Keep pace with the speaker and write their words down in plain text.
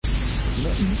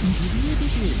اینجوریه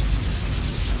دیگه.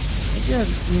 اگر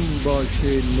این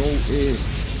باشه نوع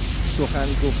سخن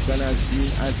گفتن از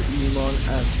دین، از ایمان،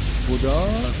 از خدا،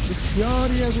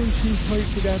 بسیاری از اون چیزهایی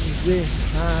که در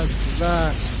ذهن هست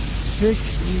و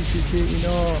فکر میشه که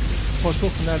اینا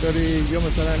پاسخ نداره یا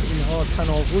مثلا اینها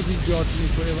تناقض ایجاد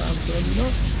میکنه و امثال اینا،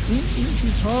 این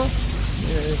چیزها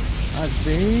از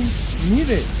بین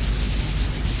میره.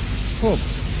 خب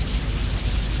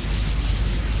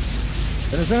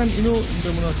مثلا اینو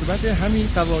به مناسبت همین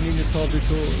قوانین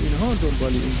ثابت و اینها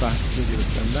دنبال این بحث رو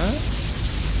گرفتن. نه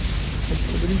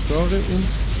خب بریم سراغ اون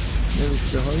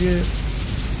نوشته های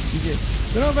دیگه.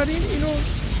 بنابراین اینو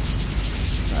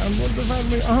تعمل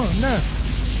بفرمایید. نه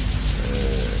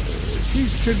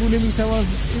چگونه میتوان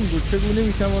این بود، چگونه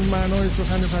میتوان معنای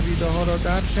سخن پدیده ها را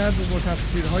درک کرد و با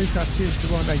تفسیرهای شخصی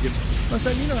اشتباه نگرفت.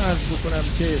 مثلا اینو عرض بکنم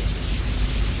که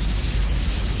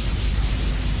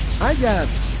اگر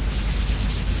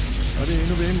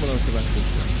اینو به این مناسبت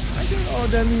گفتم، اگر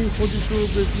آدمی خودش رو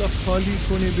به اصطلاح خالی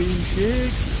کنه به این شکل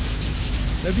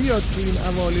و بیاد تو این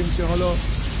عوالم که حالا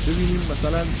ببینیم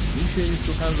مثلا میشه این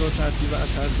سخن را ترتیب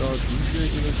اثر داد، میشه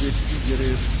اینو جدی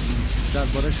گرفت،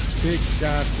 دربارش فکر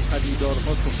کرد که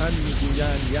پدیدارها سخن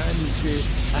میگویند، یعنی که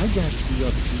اگر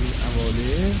بیاد تو این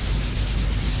عوالم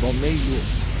با میل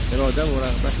و اراده و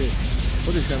رغبت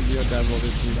خودش هم بیاد در واقع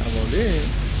تو این عوالم،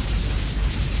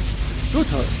 دو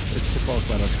تا اتفاق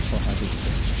براش خواهد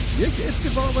افتاد. یک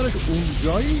اتفاق براش اون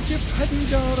جایی که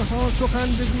پدیدارها سخن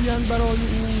بگویند برای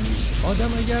اون آدم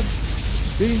اگر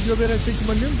به اینجا برسه که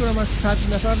من نمیدونم از 100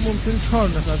 نفر ممکن 4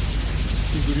 نفر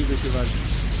اینجوری بشه ولی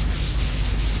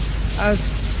از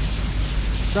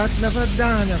 100 نفر 10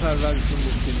 نفر ولیشون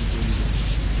ممکن اینجوری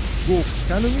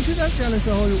گفتن و میشه در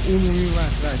جلسه های عمومی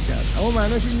مطرح کرد، اما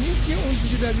معناش این نیست که اون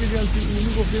چیزی در یه جلسه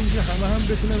عمومی گفته میشه همه هم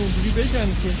بتونن اونجوری بگن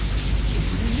که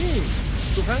اینجوری نیست.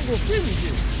 سخن گفته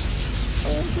میشه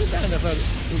اون که 10 نفر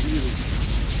اینجوری بگه.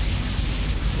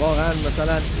 واقعا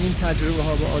مثلا این تجربه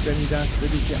ها به آدمی دست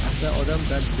بده که اصلا آدم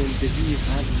در زندگی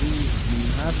هر روز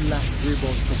هر لحظه با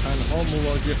سخن ها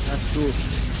مواجه هست و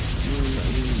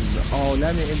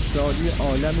عالم انسانی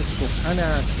عالم سخن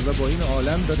است و با این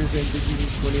عالم داره زندگی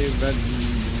میکنه و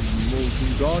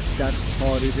موجودات در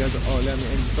خارج از عالم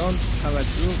انسان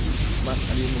توجه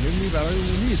مسئله مهمی برای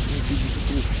اون نیست. این چیزی که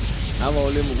تو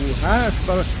عوالم او هست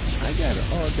برای اگر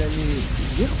آدمی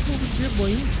یه خورده با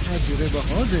این تجربه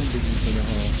ها زندگی کنه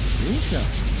ها نمیشه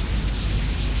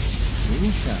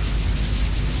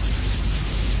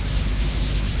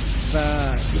و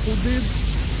یه خورده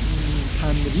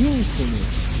تمرین کنه.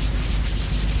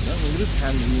 امور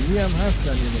تمرینی هم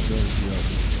هستن یه مقدار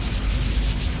زیاده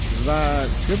و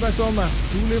چه بسا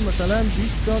محصول مثلا 20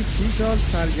 سال 30 سال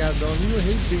سرگردانی و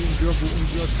هی به اینجا به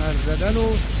اونجا سر زدن و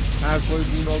حرفای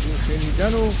گوناگون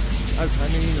شنیدن و از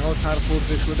همه اینها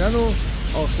سرخورده شدن و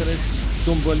آخرش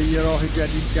دنبال یه راه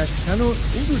جدید گشتن و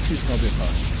این دو چیزها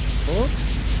بخواد. خب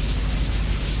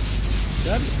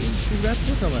در این صورت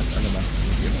دو تا مسئله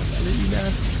محصول. یه مسئله این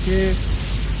است که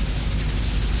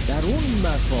در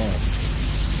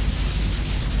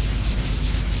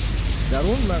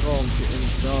اون مقام که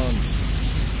انسان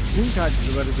این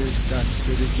تجربه رو بهش دست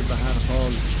بده که به هر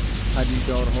حال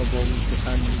پدیدارها با اون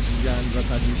سخن میگویند و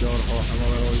پدیدارها همه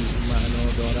برای اون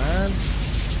معنا دارند،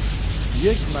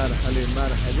 یک مرحله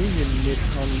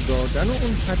نشان دادن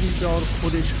اون پدیدار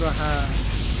خودش رو هست.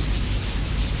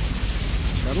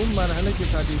 در اون مرحله که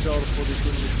پدیدار خودش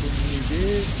رو نشون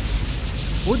میده،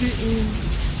 خود این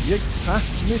یک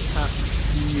فهم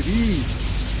تفسیری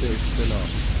به اصطلاح،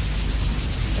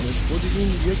 خود این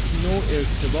یک نوع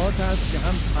ارتباط هست که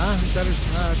هم فهم درش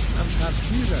هست هم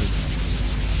تفسیر درش هست،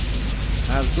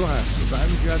 هر دو هست. و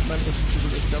همین جهت من اسمش رو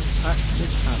گذاشتم فهم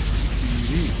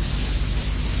تفسیری.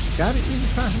 در این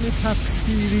فهم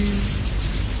تفسیری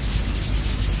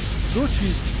دو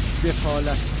چیز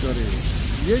دخالت داره.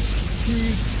 یک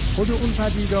چیز خود اون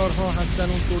پدیدارها هستن،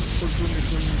 اونطور که خودشون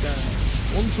نشون میدن،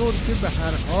 اونطور که به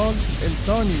هر حال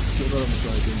انسانی که اونا رو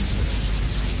مشاهده میکنه.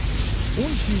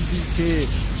 اون چیزی که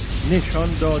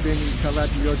نشان داده میشود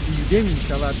یا دیده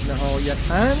میشود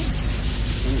نهایتاً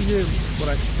این یه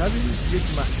مرکبی، یک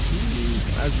محصولی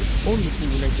از اون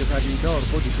گونه که پدیدار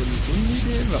خودش رو نشون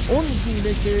میده و اون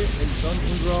گونه که انسان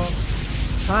اون را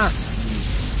فهم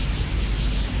میده.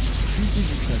 چیزی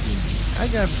بیشتر نیست.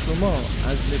 اگر شما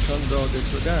از نشان داده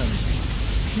شدن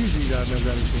چیزی در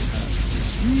نظرتون هست،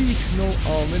 هیچ نوع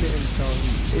عامل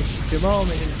انسانی، اهتمام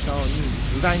انسانی،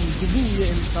 رنگبوی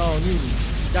انسانی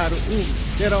در اون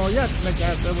درایت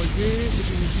نکرده باشه،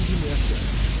 میتونی چیزی میرسه.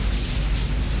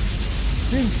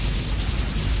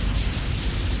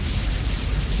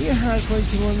 این حرفایی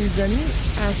که ما میزنیم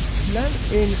اصلا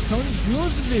انسان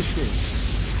جز بشه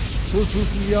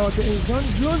خصوصیات انسان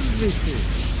جزوشه،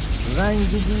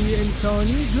 رنگ و بوی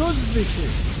انسانی جزوشه.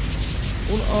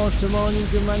 اون آسمانی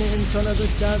که من انسان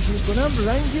ازش درک میکنم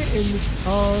رنگ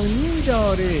انسانی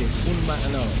داره، اون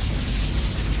معنا.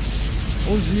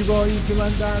 اون زیبایی که من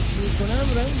درک میکنم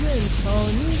رنگ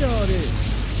انسانی داره.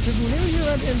 چگونه میشه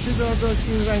من انتظار داشت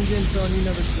این رنگ انسانی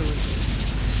نداشته باشه؟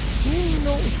 این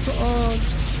نوع سؤال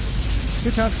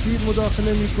که تفسیر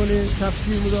مداخله نمیکنه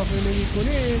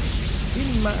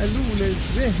این معلول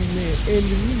ذهن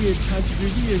علمی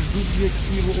تجربی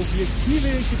سوبژکتیو و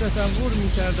ابژکتیوه که تصور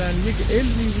میکردن یک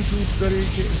علمی وجود داره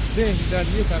که ذهن در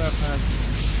یک طرف هست،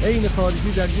 عین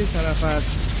خارجی در یک طرف هست.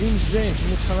 این ذهن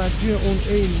متوجه اون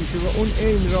عین میشه و اون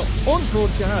عین را اون طور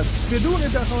که هست بدون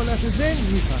دخالت ذهن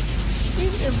میفهمه. این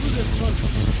امروز افکار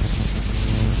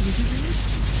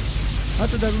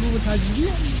حتی در علوم تجربی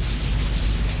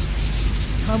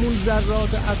همون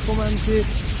ذرات اتم هم که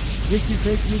یکی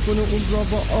فکر میکنه اون را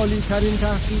با عالی ترین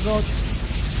تحقیقات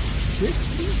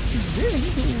ذهنی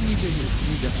که اون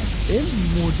میدهن. این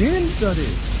مدل داره،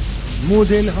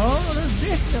 مدل ها را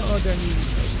ذهن آدمی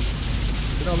میسازه.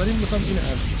 بنابراین میخوام این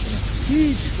عرض کنم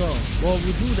هیچگاه با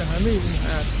وجود همه این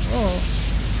حرفها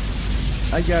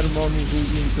اگر ما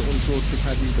میگوییم که اونطور که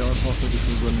پدیدارها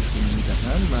خودشون رو نشون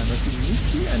میدهن معناش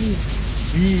نیست یعنی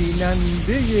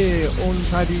بیننده اون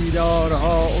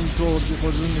پدیدارها اونطور که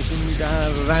خودشون نشون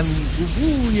میدهن رنگ و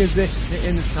بوی ذهن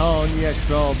انسانیش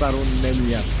را بر اون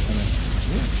نمی‌افکند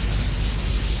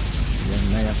یا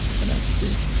نیفکند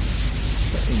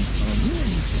و انسانی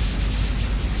نمیشه.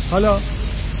 حالا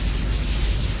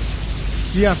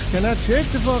بیفکند چه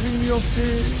اتفاقی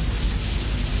میفته؟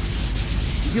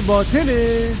 که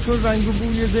باطله، چون رنگ و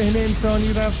بوی ذهن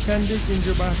انسانی رفت کنده که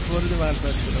اینجا بحث وارد معرفت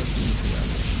شناسی میشه.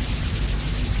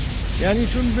 یعنی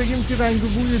چون بگیم که رنگ و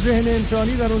بوی ذهن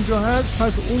انسانی در اونجا هست،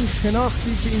 پس اون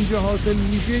شناختی که اینجا حاصل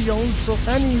میشه یا اون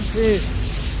سخنی که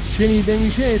شنیده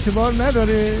میشه اعتبار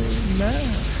نداره. نه،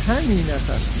 همین است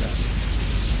اصلا.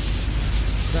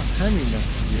 نه، همین است.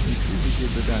 این چیزی که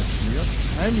به دست میاد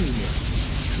همینه.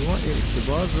 شما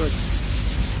اعتبار را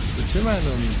به چه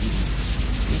معنا میگیرید؟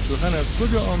 این سخن از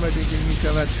کجا آمده که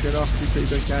میشود شناختی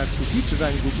پیدا کرد که هیچ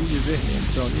رنگ و بوی ذهن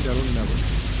انسانی در اون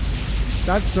نباشه؟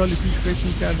 100 سال پیش فکر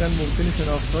میکردن ممکنه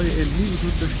شناخت‌های علمی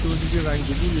وجود داشته باشه که رنگ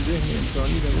و بوی ذهن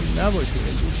انسانی در اون نباشه.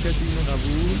 امروز کسی اینو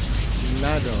قبول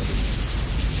نداره.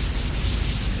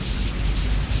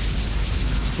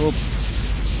 خب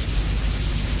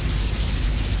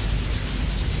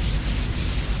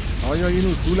آیا این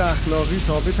اصول اخلاقی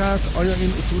ثابت است؟ آیا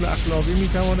این اصول اخلاقی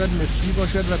میتواند نسبی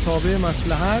باشد و تابع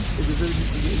مصلحت؟ اجازه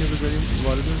بدید دیگه اینو بذاریم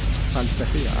وارد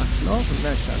فلسفه اخلاق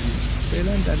نشویم.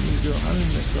 فعلا در اینجا همین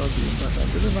مقدار به این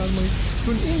مسئله بفرمایید،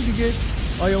 چون این دیگه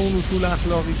آیا اون اصول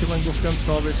اخلاقی که من گفتم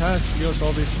ثابت است یا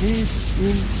ثابت نیست،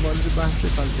 این وارد بحث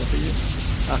فلسفه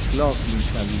اخلاق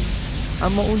میشویم.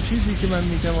 اما اون چیزی که من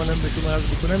میتوانم به شما عرض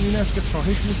بکنم این است که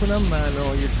خواهش میکنم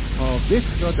معنای ثابت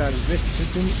را در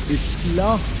ذهنتون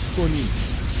اصلاح کنید.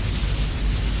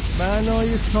 معنای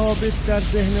ثابت در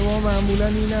ذهن ما معمولا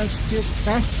این است که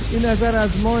قطع نظر از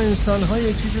ما انسان‌ها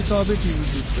یک چیز ثابتی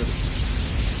وجود داره،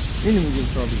 اینو میگیم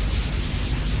ثابت.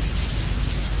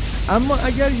 اما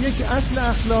اگر یک اصل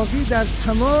اخلاقی در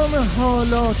تمام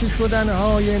حالات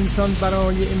شدنهای انسان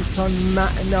برای انسان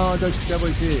معنا داشته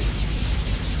باشه،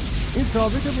 این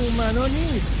ثابت به اون معنا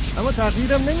نیست، اما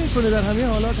تغییرم نمی‌کنه، در همه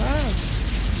حالات هست.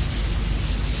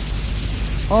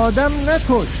 آدم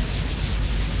نکش،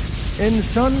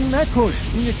 انسان نکش،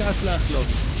 این یک اصل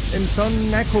اخلاقی.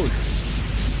 انسان نکش،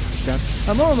 در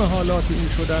تمام حالات این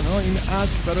شدنها این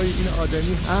اصل برای این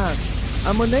آدمی هست.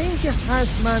 اما نه اینکه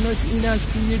هست معناش این است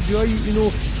که یه جایی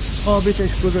اینو ثابتش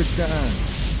گذاشته اند،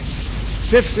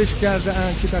 حفظش کرده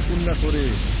اند که تکون نخوره.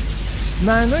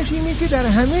 معناش اینه که در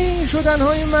همه این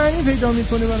شدنهای معنی پیدا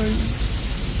میکنه برای این.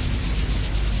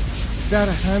 در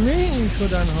همه این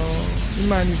شدنها این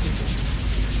معنی پیدا میکنه.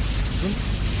 چون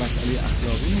مسئله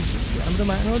اخلاقی نیست، یه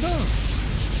امر معنادار.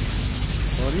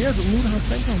 باری از امور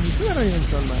هستن که همیشه برای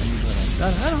انسان معنی دارن،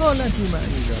 در هر حالتی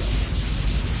معنی دارن.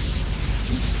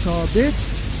 ثابت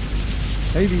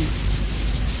خیلی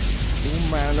اون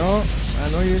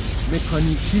معنای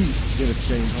مکانیکی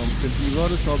گرفته اینها، که دیوار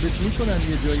رو ثابت میکنن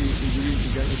یه جایی اینجوری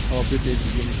میگن این ثابته،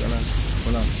 دیگه میزنن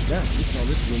فلان. نه، این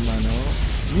ثابت به اون معنا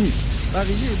نیست.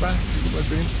 بقیه بحث دیگه باید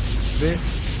بریم به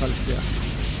فلسفه.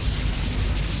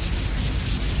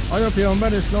 آیا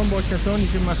پیامبر اسلام با کسانی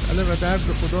که مسئله و درد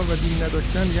خدا و دین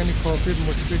نداشتن، یعنی کافر،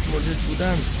 مشرک، ملحد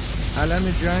بودن،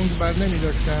 علم جنگ بر نمی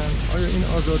داشتن؟ آیا این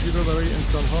آزادی رو برای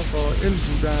انسانها قائل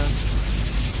بودن؟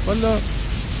 والا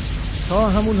تا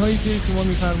همون هایی که شما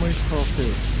میفرمایید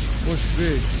کافر،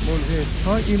 مشرک، ملحد،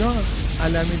 تا اینا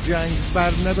علم جنگ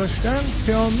بر نداشتن،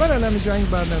 پیامبر علم جنگ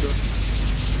بر نداشت.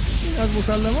 این از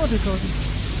مسلمات تاریخ.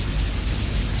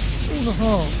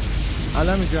 اونها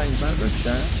علم جنگ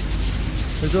برداشتن،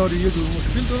 هزار یه دور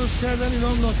مشکل درست کردن، اینا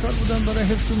هم ناچار بودن برای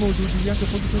حفظ موجودیت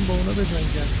خودشون با اونا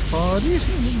بجنگن. تاریخ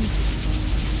این نیست.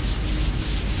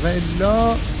 و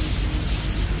الا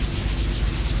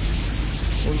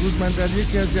اون روز من در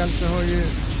یکی از جلسه های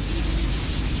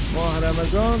ماه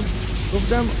رمضان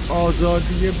گفتم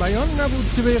آزادی بیان نبود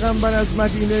که پیغمبر از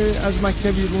مدینه از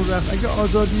مکه بیرون رفت. اگه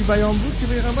آزادی بیان بود که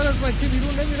پیغمبر از مکه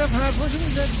بیرون نمیرفت، حرفاشو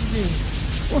میزد دیگه.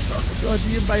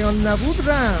 آزادی بیان نبود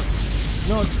رفت،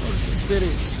 ناچار شد بره.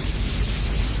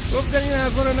 گفتن این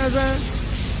حرفا رو نزن،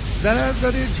 ضرر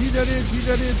داره، چی داره،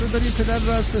 تو داری پدر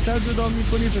رو از پسر جدا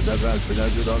میکنی، پسر رو از پدر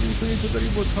جدا میکنی، تو داری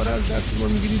بت‌ها رو از دست ما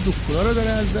میگیری، دکونا رو داره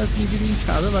از دست میگیری. این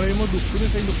کعبه برای ما دکون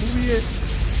خیلی خوبیه،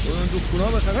 اون دکونا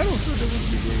به خطر افتاده بود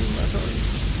دیگه. این مسائل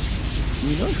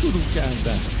اینا شروع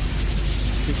کردن،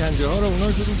 شکنجه ها رو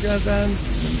اونا شروع کردن،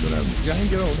 نمیدونم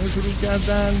جنگ رو اونا شروع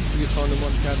کردن، بی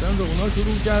خانمان کردن رو اونا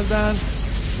شروع کردن.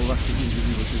 و وقتی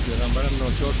اینجوری باشه پیغمبرم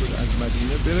ناچار شد از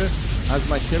مدینه بره، از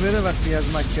مکه بره. وقتی از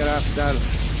مکه رفت در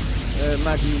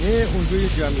مدینه، اونجا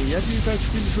یک جمعیتی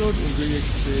تشکیل شد، اونجا یک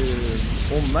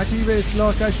امتی به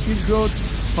اصلاح تشکیل شد.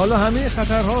 حالا همه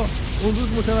خطرها اون روز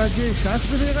متوجه شخص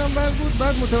پیغمبر بود،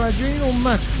 بعد متوجه این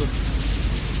امت شد،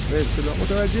 به اصطلاح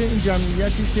متوجه این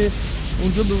جمعیتی که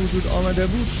اونجا به وجود آمده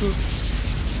بود شد.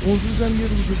 اون روز هم یه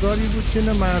روزگاری بود که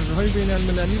نه مرزهای بین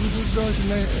المللی وجود داشت،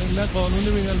 نه قانون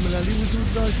بین المللی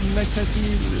وجود داشت، نه کسی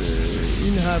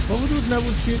این حرفا وجود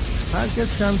نبود که هر کس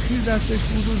شمشیر دستش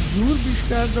بود و زور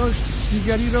بیشتر داشت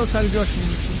دیگری را سر جاش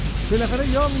می‌نشوند. بالاخره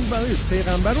یا می‌باید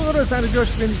پیغمبر اون را سر جاش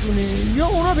بنشونه یا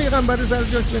اونا پیغمبر رو سر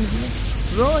جاش بنشونه.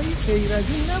 راهی غیر از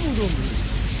این نبود اون روز.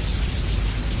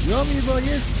 یا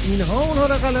میبایست اینها اونها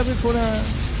را غلبه کنن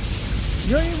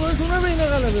یا این باید اونا به اینا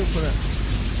غلبه کنن.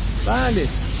 بله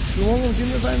شما ممکن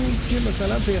بفهمید که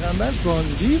مثلا پیغمبر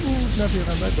گاندی بود، نه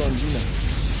پیغمبر گاندی نه.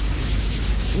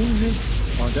 اون یک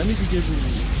آدمی دیگه بود،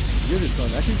 یه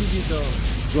رسالتی دیگه داشت.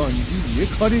 گاندی یه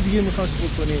کاری دیگه میخواست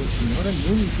بکنه. اینها رو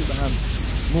نمیشه به هم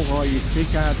مقایسه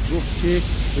کرد، گفت که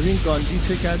ببین گاندی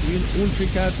چه کرد، ببین اون چه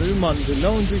کرد، ببین ماندلا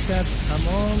اون چه کرد.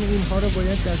 تمام اینها رو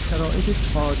باید در شرایط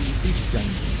تاریخی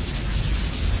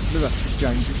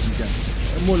جنگید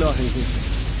ملاحظه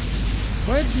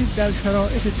باید دید. در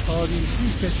شرایط تاریخی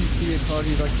کسی که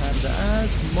کاری را کرده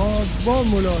است، ما با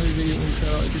ملاحظه اون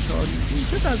شرایط تاریخی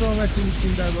چه قضاوتی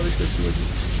میتونیم دربارش داشته باشیم.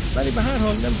 ولی به هر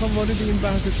حال نمیخوام وارد این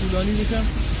بحث طولانی بشم،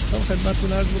 میخوام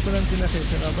خدمتتون عرض بکنم که نه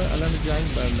پیغمبر علم جنگ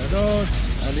بر نداشت،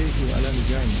 علیه و علم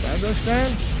جنگ برداشتن.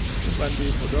 بنده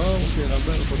خدا اون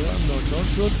پیغمبر خدا هم ناچار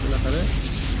شد بالاخره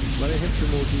برای حفظ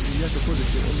موجودیت خودش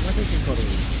امتش این کارو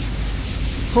بکنه.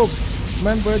 خب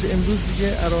من باید امروز دیگه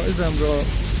عرائضم را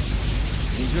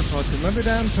اینجا خاتمه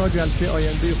بدم تا جلسه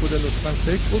آینده خود لطفاً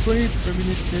فکر بکنید،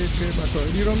 ببینید که چه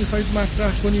مسائلی را میخواید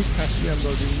مطرح کنید. تصویر هم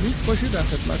لازم نیست باشه، در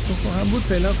خدمتتون خواهم بود.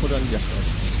 فعلا خدا نگهدار.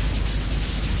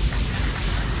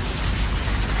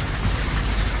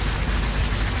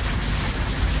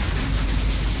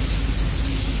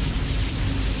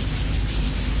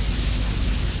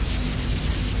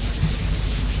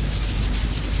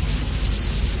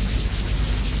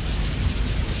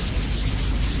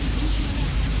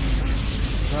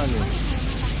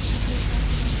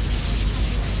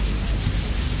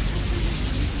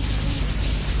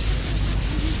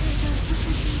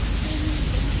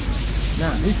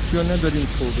 نه هیچ جا نداریم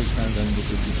توبه کردن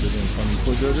بکنید بدیم خانم.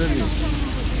 کجا داریم؟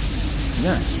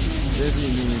 نه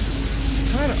ببینید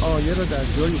هر آیه رو در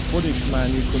جای خودش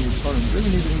معنی کنید خانم.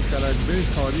 ببینید این شرایط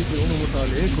تاریخ اونو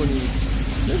مطالعه کنید،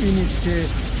 ببینید که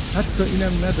حتی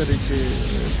اینم نداره که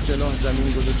اصطلاح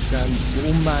زمین گذاشتن به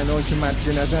اون معنا که مد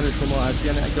نظر شما هست.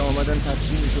 یعنی اگه آمدن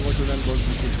تصمیم شما شدن باز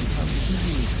میکشید، هم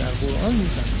چیزی نیست. در قرآن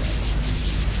نیست،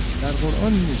 در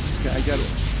قرآن نیست که اگر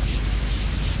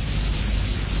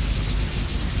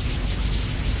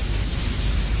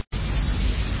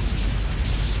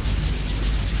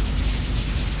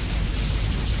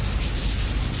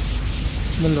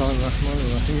بسم الله الرحمن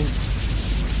الرحیم.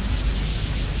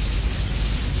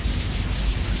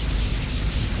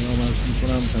 سلام عرض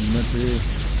میکنم خدمت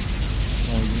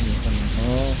آیین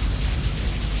خانم‌ها.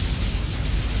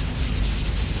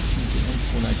 هم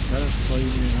خنک‌تر از پایین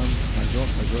هم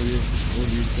فضای قول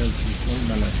یکی از دوستان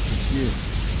ملکوتیه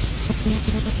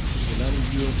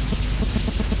بلندی و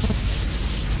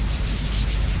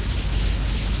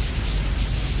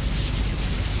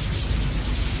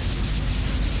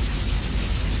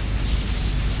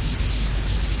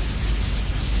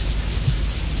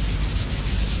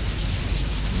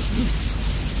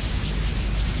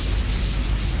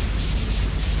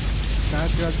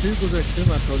جلسه گذشته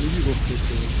مطالبی گفته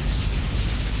شد.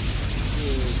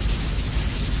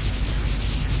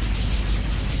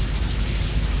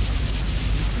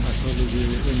 مطالب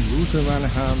امروز من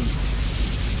هم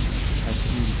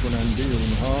تکمیل کننده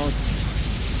اونهاست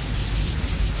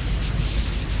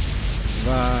و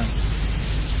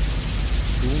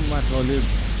اون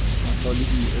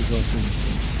مطالبی اضافه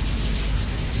میشه.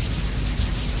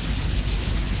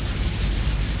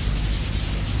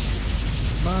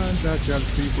 من در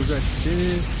جلسه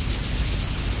گذشته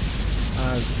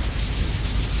از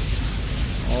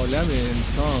عالم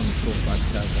انسان صحبت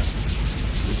کردم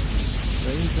و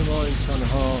اینکه ما انسان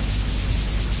ها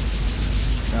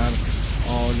در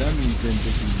عالمی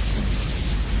زندگی میکنیم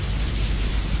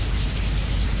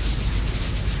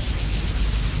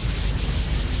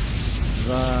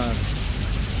و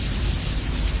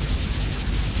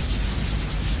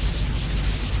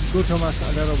دو تا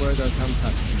مسئله را باید از هم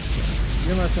تفکیک کنیم.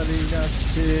 یه مسئله این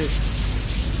است که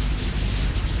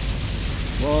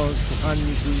ما سخن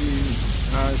میگوییم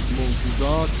از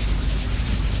موجودات،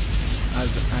 از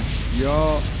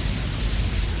اشیا،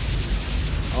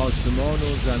 آسمان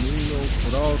و زمین و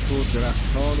خوراک و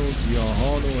درختان و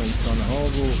گیاهان و انسانها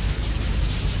و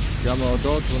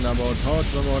جمادات و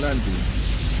نباتات و مانند این.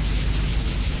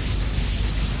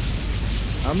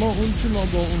 اما اون که ما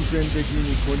با اون زندگی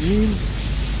میکنیم،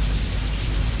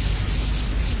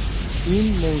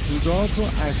 این موجودات و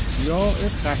اشیاء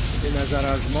قطع نظر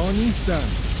از ما نیستن.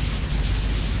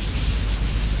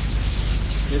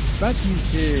 نسبتی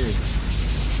که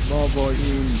ما با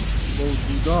این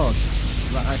موجودات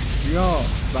و اشیاء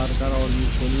برقرار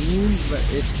میکنیم و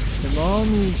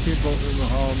اهتمامی که با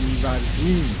اونها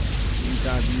میورزیم، این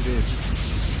تعبیر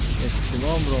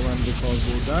اهتمام را من به کار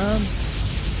بردم،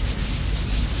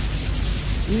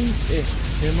 این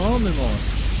اهتمام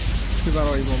ماست که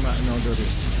برای ما معنا داره.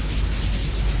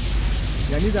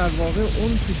 یعنی در واقع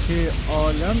اون که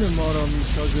عالم ما را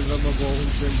میسازه و ما با اون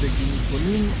زندگی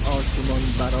میکنیم، آسمان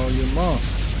برای ما،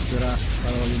 درخت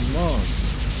برای ما،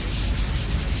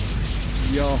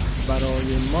 گیاه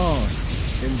برای ما،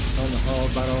 انسانها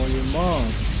برای ما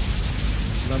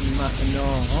و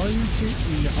معناهایی که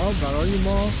اینها برای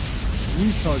ما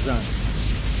میسازند.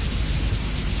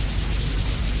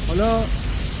 حالا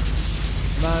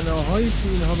معناهایی که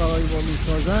اینها برای ما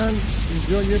میسازن،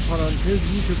 اینجا یه پرانتز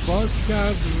میشه باز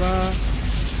کرد و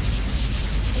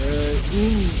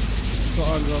این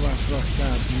سوال را مطرح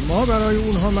کرد: ما برای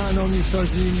اونها معنا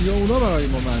میسازیم یا اونا برای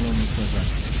ما معنا میسازن؟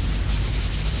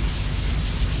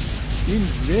 این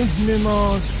ذهن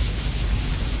ماست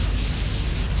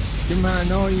که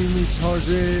معنایی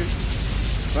میسازه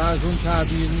و از اون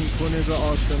تعبیر میکنه به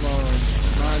آسمان،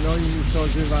 معنایی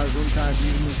میسازه و از اون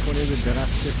تعبیر میکنه به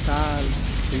درخت سال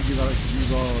خیلی براش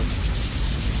زیباست،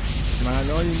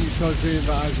 معنایی میسازه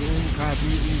و از اون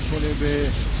تعبیر میکنه به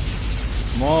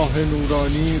ماه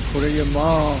نورانی کره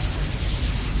ماه،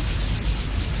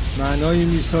 معنایی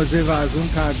میسازه و از اون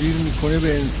تعبیر میکنه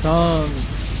به انسان،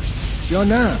 یا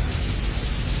نه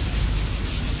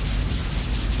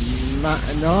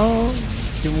معنا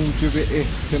که موجب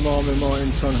اهتمام ما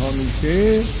انسان ها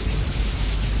میشه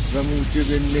و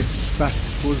موجب نسبت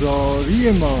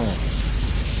گذاری ما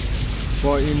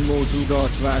با این موجودات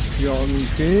و اشیاء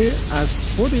میشه، از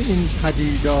خود این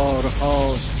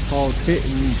پدیدارها قاطع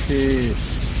میشه،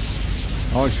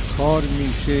 آشکار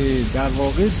میشه. در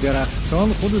واقع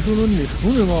درختان خودشون رو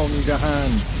نشون ما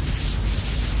میدهند،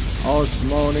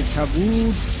 آسمان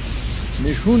کبود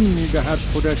نشون میدهد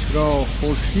خودش را،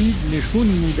 خورشید نشون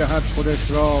میدهد خودش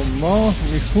را، ماه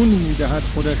نشون میدهد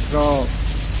خودش را،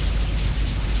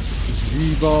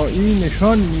 زیبایی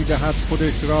نشان میدهد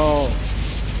خودش را.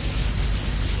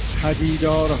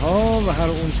 پدیدارها و هر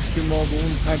اون که ما به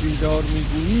اون پدیدار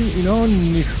میگوییم، اینا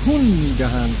نشون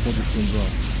میدهند خودشون را.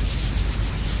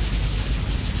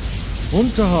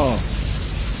 منتها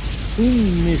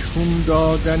این نشون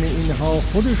دادن اینها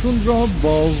خودشون را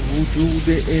با وجود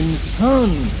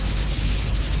انسان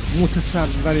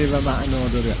متصوره و معنا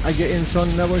داره. اگه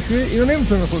انسان نباشه اینا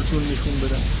نمیتونه خودشون نشون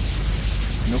بدن،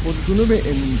 اینا خودشون رو به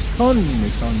انسان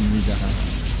نشان میدهند.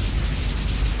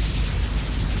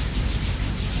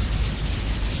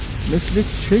 مثل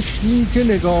چشمی که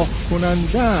نگاه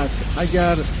کننده است،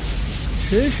 اگر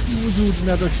چشم وجود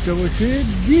نداشته باشه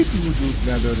دید وجود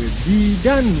نداره،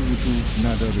 دیدن وجود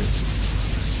نداره،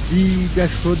 دیده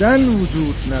شدن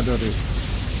وجود نداره.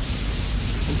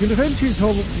 ممکنه خیلی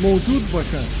چیزها موجود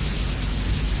باشن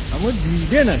اما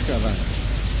دیده نشوند.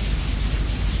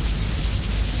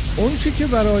 اون چی که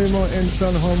برای ما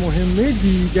انسان ها مهمه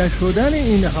دیده شدن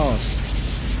اینهاست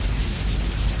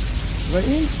و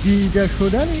این دیده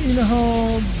شدن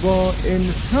اینها با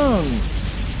انسان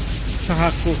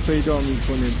تحقق پیدا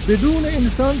میکنه. بدون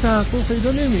انسان تحقق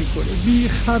پیدا نمیکنه.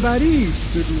 بیخبری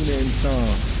است بدون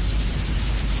انسان.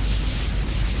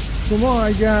 شما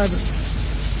اگر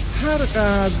هر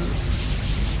قدر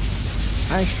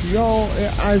اشیاء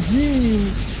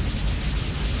عظیم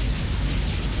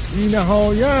بی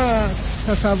نهایت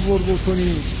تصور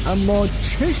بکنید، اما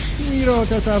چشمی را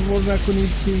تصور نکنید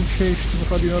که این چشم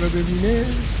میخواد اینا رو ببینه،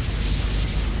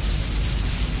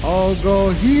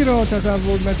 آگاهی را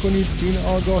تصور نکنید که این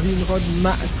آگاهی میخواد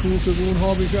معطوف به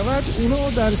اونها بشود، اونا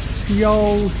در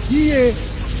سیاهی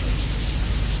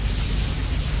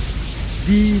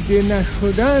دیده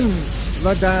نشدن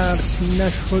و درک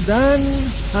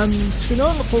نشدن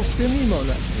همچنان خفته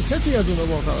میماند. کسی از اونا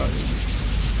با خبر نیست.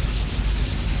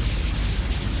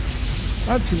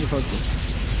 هر چی میخواد بود.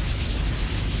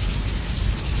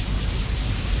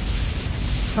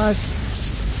 پس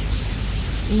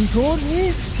اینطور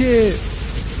نیست که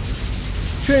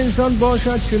چه انسان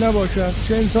باشد چه نباشد،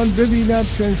 چه انسان ببیند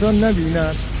چه انسان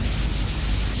نبیند،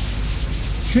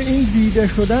 چه این دیده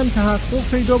شدن تحقق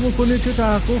پیدا بکنه چه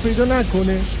تحقق پیدا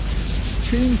نکنه،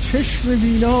 چه این چشم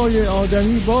بینای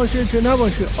آدمی باشه چه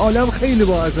نباشه، عالم خیلی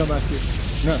با عظمته.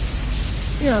 نه،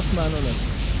 این حرف معنا نداره.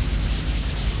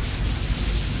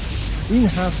 این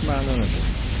حرف معنا نداره.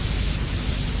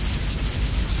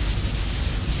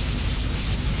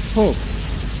 خب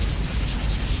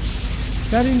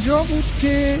در اینجا بود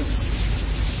که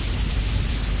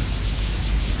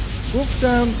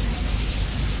گفتم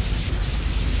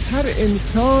هر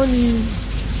انسانی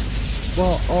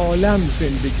با عالم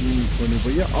زندگی میکنه،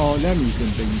 با یه عالمی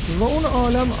زندگی میکنه و اون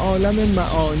عالم عالم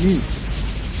معانی.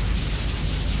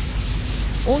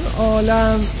 اون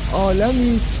عالم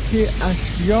عالمی که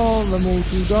اشیا و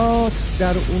موجودات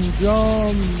در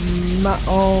اونجا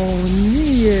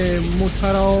معانی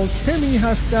متراکمی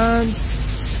هستند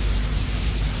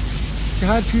که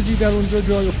هر چیزی در اونجا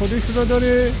جای خودش را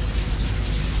داره،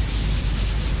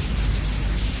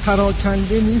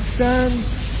 پراکنده نیستن،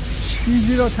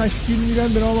 چیزی را تشکیل میدن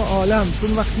به نام عالم.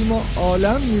 چون وقتی ما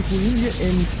عالم میگوییم یه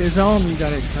انتظامی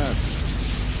درش هست،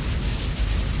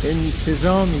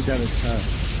 انتظامی درش هست،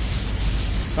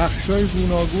 بخشای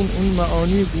گوناگون، اون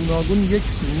معانی گوناگون یک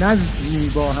نظمی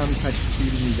با هم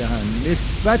تشکیل میدهن،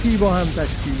 نسبتی با هم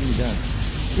تشکیل میدن.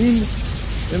 این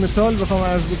به مثال بخوام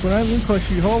عرض بکنم، این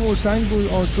کاشی ها و سنگ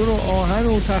و آجر و آهن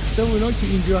و تخته و اینا که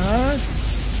اینجا هست،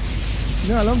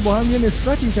 اینا الان با هم یه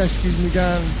نسبتی تشکیل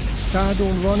میدن تحت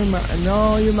عنوان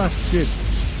معنای مسجد.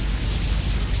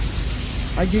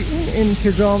 اگه این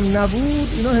انتظام نبود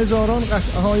اینا هزاران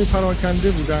قطعه های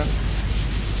پراکنده بودن،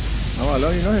 اما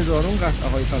الان اینا هزاران قطعه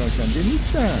های پراکنده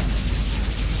نیستن.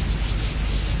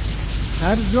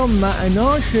 هر جا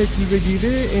معنا شکل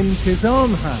بگیره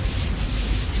انتظام هست،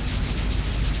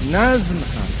 نظم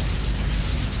هست.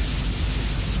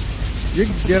 یک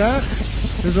درخت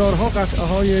هزارها قطعه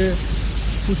های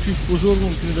کوچیک بزرگ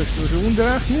ممکنه داشته باشه، اون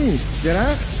درخت نیست.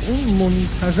 درخت اون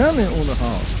منتظم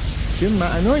اونها که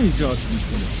معنا ایجاد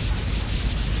میکنه.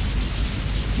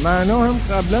 معنا هم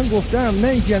قبلا گفتم، نه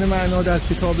اینکه یعنی معنا در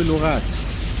کتاب لغت،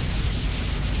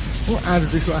 اون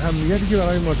ارزش و اهمیتی که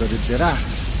برای ما داره.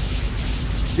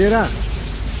 درخت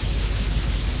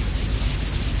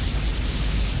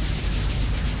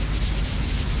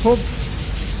خب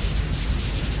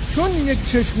چون یک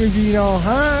چشم بینا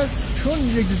هست،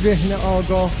 چون یک ذهن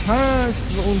آگاه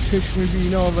هست و اون چشم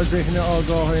بینا و ذهن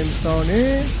آگاه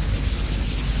انسانه،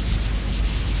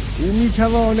 او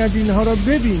میتواند اینها را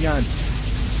ببیند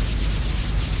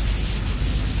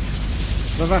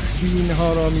و وقتی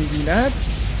اینها را میبیند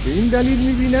به این دلیل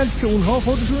میبیند که اونها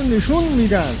خودشون نشون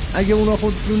میدن. اگه اونها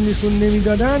خودشون نشون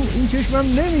نمیدادن این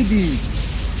چشمم نمیدید.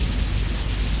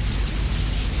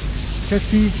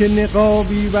 کسی که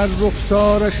نقابی بر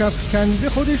رخسارش افکنده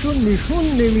خودشون نشون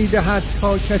نمیدهد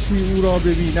تا کسی او را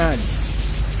ببیند.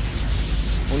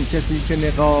 اون کسی که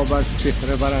نقاب از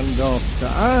چهره برانداخته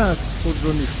است خود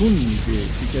را نشون میده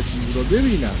که کسی او را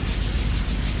ببیند.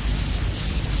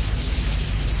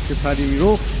 که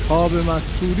پریرخ تاب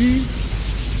مستوری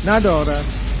ندارد.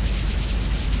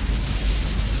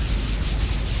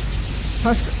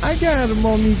 پس اگر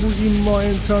ما میگوییم ما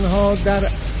انسان ها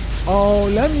در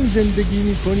عالمی زندگی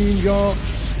میکنیم یا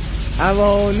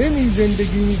عوالمی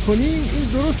زندگی میکنیم، این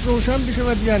درست روشن بشه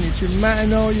و یعنی چه.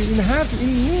 معنای این حرف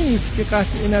این نیست که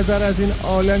قطع نظر از این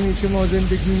عالمی که ما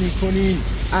زندگی میکنیم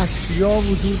اشیا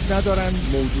وجود ندارن،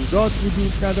 موجودات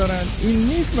وجود ندارن. این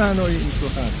نیست معنای این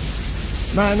سخن.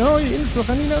 معنای این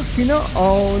سخن این است که اینا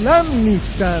عالم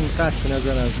نیستن قطع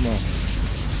نظر از ما،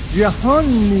 جهان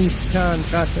نیستن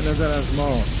قطع نظر از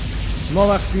ما. ما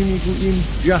وقتی میگوییم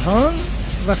جهان،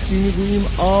 وقتی میگوییم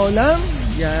عالم،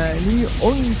 یعنی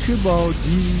اون که با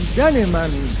دیدن من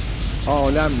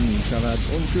عالم می شود،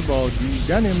 اون که با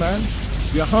دیدن من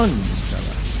جهان می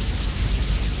شود.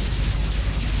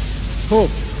 خب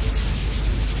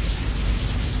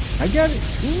اگر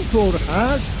اینطور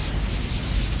هست،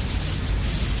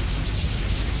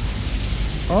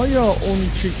 آیا اون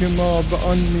چی که ما به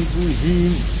آن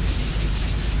میگوییم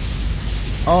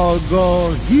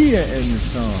آگاهی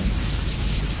انسان،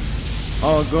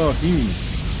 آگاهی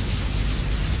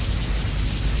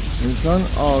انسان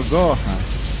آگاه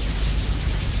هست،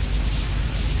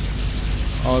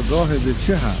 آگاه به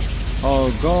چه هست؟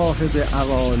 آگاه به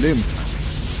عوالم هست.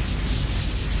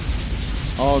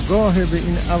 آگاه به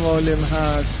این عوالم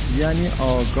هست یعنی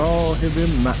آگاه به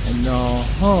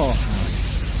معناها هست.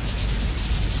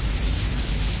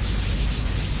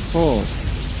 خب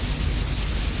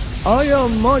آیا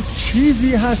ما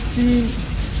چیزی هستیم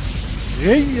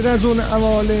غیر از اون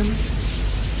عوالم؟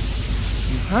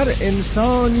 هر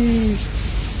انسانی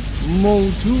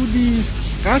موجودی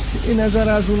قطع نظر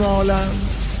از اون عالم.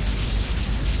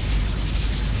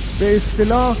 به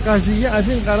اصطلاح قضیه از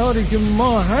این قراره که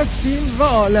ما هستیم و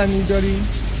عالمی داریم،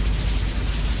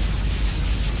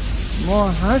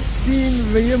 ما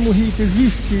هستیم و یه محیط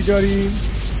زیستی داریم.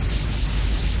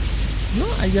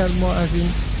 نه، اگر ما از این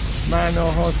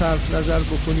معناها صرف نظر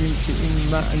بکنیم که این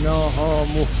معناها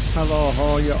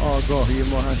محتواهای آگاهی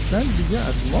ما هستن، دیگه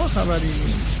از ما خبری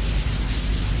نیست.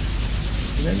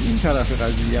 این طرف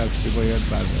قضیه است که باید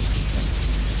برداشت کنیم.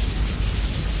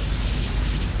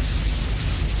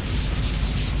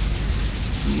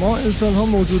 ما انسان ها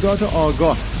موجودات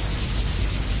آگاه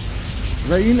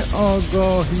و این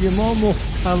آگاهی ما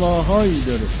محتواهایی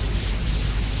داره.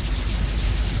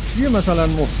 چیه مثلا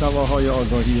محتواهای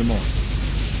آگاهی ما؟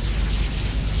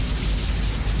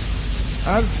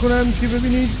 عرض کنم که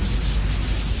ببینید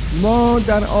ما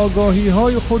در آگاهی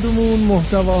های خودمون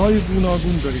محتواهای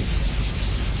گوناگون داریم.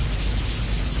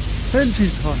 خیلی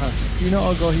چیزها هست، اینا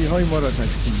آگاهی های ما را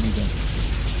تشکیل میدن.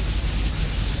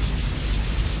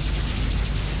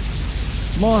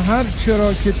 ما هر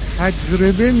چرا که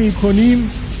تجربه میکنیم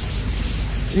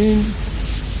این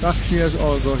بخشی از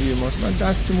آگاهی ماست. من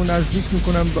دستمو نزدیک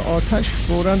میکنم به آتش،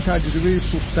 فوراً تجربه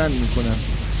سوختن میکنم،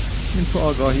 این تو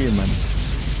آگاهی من.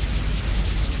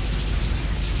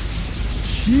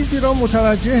 چیزی را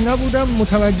متوجه نبودم،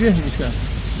 متوجه میشم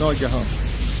ناگهان.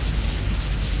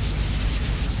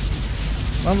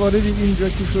 من وارد اینجا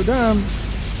که شدم،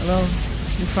 الان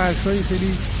این فرش‌های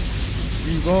خیلی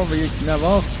زیبا و یک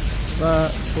نواخت و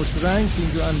خوش رنگ که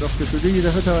اینجا انداخته شده یه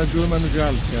دفعه توجه منو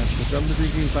جلب کرد. گفتم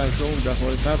مثل این فرش‌ها اون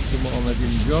دفعه قبل که ما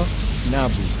آمدیم اینجا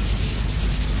نبود.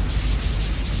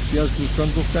 یکی از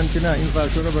دوستان گفتن که نه، این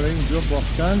فرش‌ها رو برای اینجا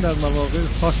باختن، در مواقع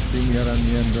خاصی میارن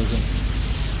میاندازن.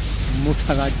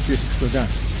 متوجه شدن،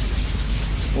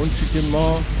 اون چی که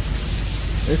ما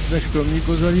اسمش رو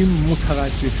میگذاریم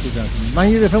متوجه شدن.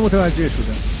 من یه دفعه متوجه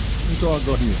شدم، این تو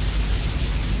آگاهیه.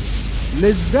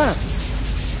 لذت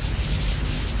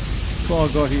تو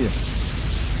آگاهیه،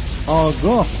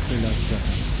 آگاه به لذت.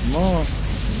 ما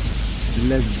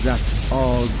لذت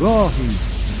آگاهی.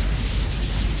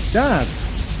 درد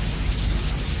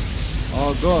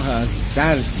آگاه از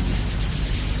دردی.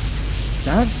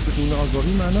 درد بدون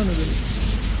آگاهی معنا نداره.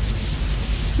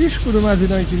 هیچ کدوم از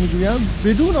اینایی که میگویم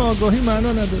بدون آگاهی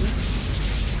معنا نداره.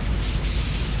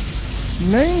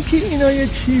 نه اینکه اینا یه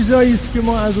چیزایی است که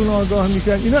ما از اون آگاه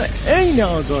میشن، اینا عین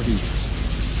آگاهی.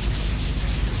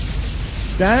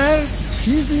 درد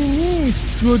چیزی نیست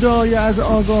جدای از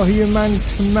آگاهی من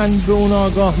که من به اون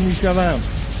آگاه میشوم.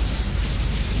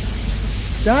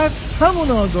 درد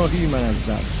همون آگاهی من از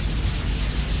درد.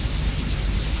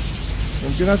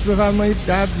 ممکن است بفرمایید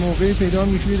درد موقعی پیدا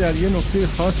میشه در یه نقطه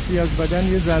خاصی از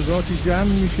بدن یه ذراتی جمع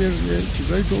میشه، یه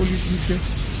چیزایی تولید میشه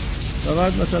و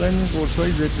بعد مثلا این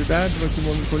قرصای ضد درد رو که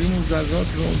ما میخوریم اون ذرات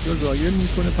رو اونجا زایل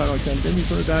میکنه، پراکنده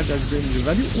میکنه، درد از بین میره.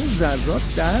 ولی اون ذرات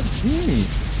درد نیست.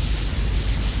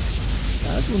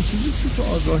 درد اون چیزی که تو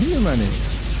آگاهی منه.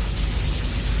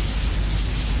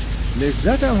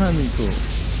 لذت هم همینطور.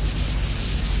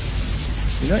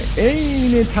 اینا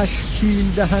عین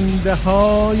تشکیل دهنده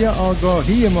های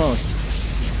آگاهی ماست.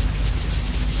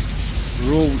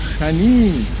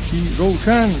 روشنی،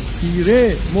 روشن،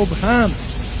 تیره، مبهم.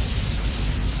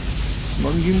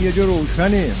 ما میگیم یه جا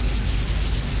روشنه،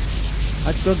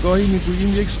 حتی گاهی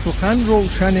میگوییم یک سخن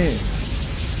روشنه،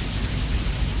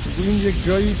 میگوییم یک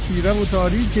جایی تیره و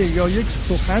تاریکه، یا یک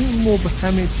سخن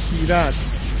مبهم تیره است.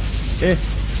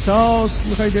 احساس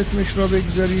میخواید اسمش را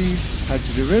بگذارید،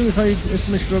 تجربه میخواید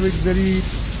اسمش را بگذارید،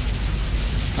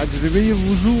 تجربه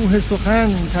وضوح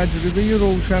سخن، تجربه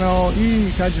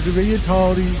روشنایی، تجربه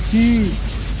تاریکی.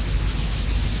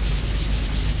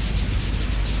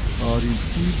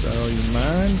 تاریکی برای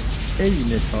من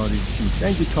عین تاریکی، نه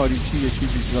اینکه تاریکی یه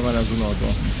چیزی و من از اون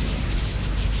آگاه میشم.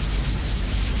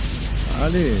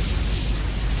 بله،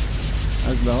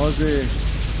 از لحاظ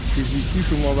فیزیکی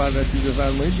شما بررسی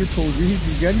بفرمایید یه توضیح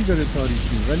دیگری داره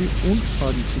تاریکی، ولی اون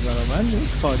تاریکی برای من اون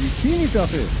تاریکی نیست،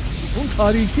 آخه اون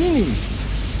تاریکی نیست،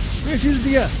 یه چیز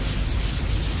دیگه.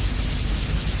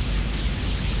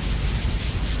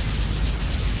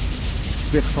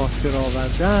 به خاطر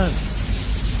آوردن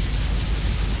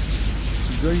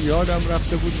چیزایی یادم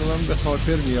رفته بود و من به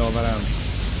خاطر می آورم.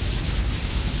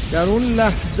 در اون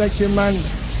لحظه که من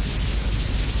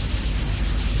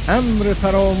امر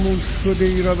فراموش شده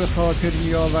ای را به خاطر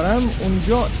می آورم،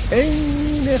 اونجا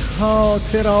عین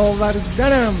خاطر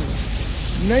آوردنم،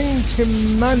 نه این که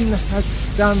من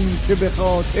هستم که به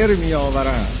خاطر می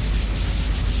آورم.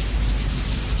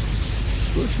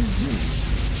 دو چیزی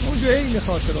اونجا عین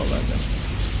خاطر آوردن.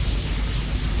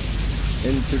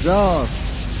 انتظار،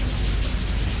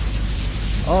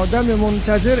 آدم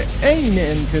منتظر عین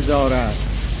انتظار است،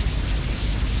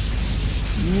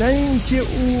 نه اینکه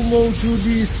او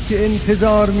موجودی است که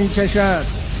انتظار می‌کشد.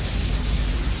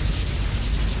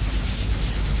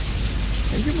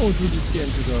 اینکه موجودی است که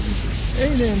انتظار می‌کشد،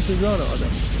 عین انتظار آدم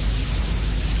است.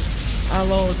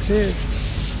 عواطف،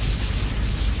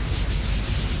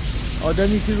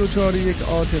 آدمی که دچار یک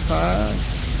عاطفه است،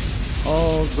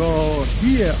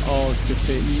 آگاهی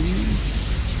عاطفه‌ای،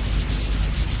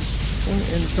 اون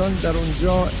انسان در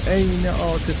اونجا عین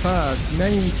عاطفه است، نه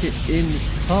اینکه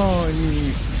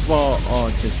انسانی با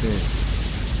عاطفه.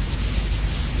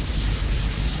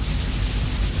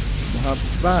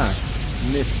 محبت،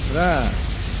 نفرت،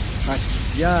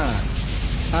 خشیت،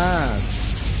 ترس،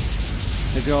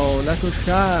 خجالت و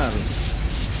شرم،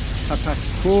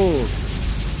 تفکر،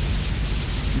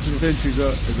 میتونه خیلی چیزا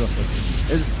اضافه کنیم،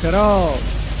 اضطراب،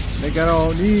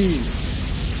 نگرانی،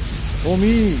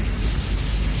 امید.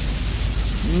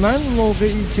 من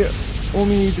موقعی که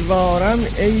امیدوارم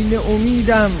عین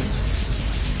امیدم،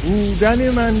 بودن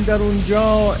من در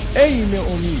اونجا عین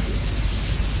امیده.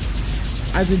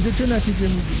 از اینجا چه نتیجه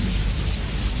میگیریم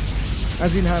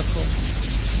از این حرفا؟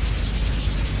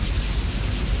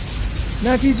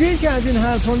 نتیجه‌ای که از این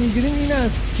حرفا میگیریم این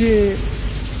است که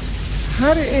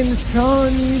هر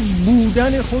انسانی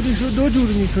بودن خودش رو دو جور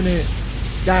میتونه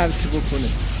درک بکنه.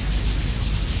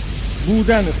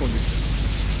 بودن خودش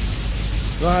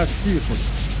و هستی خودش،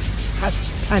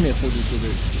 هستن خودش رو به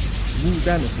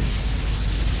بودن خودش.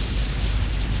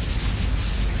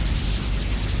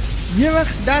 یه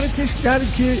وقت درکش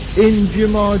درک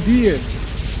انجمادیه،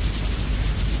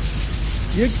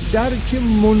 یک درک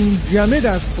منجمد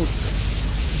از خود.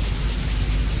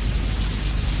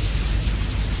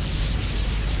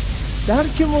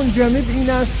 درک منجمد این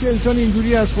است که انسان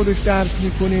اینجوری از خودش درک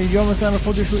میکنه، یا مثلا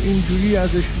خودش رو اینجوری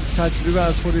ازش تجربه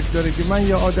از خودش داره که من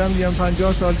یه آدمیم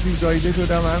 50 سال پیش زایده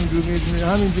شدم، همینجور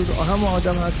هم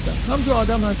آدم هستم، همونجور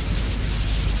آدم هستم،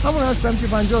 همون هستم که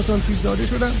 50 سال پیش زایده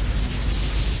شدم.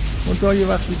 منتها یه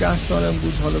وقتی 10 سالم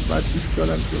بود، حالا بعد 20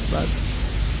 سالم شد، بعد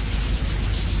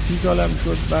 30 سالم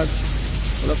شد، بعد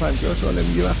حالا 50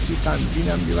 سالم. یه وقتی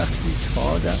غمگینم، یه وقتی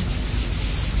شادم،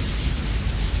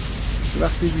 یک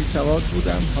وقتی بی سواد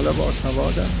بودم، حالا با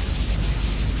سوادم.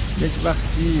 یک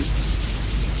وقتی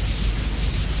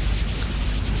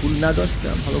پول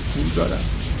نداشتم، حالا پول دارم.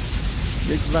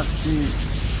 یک وقتی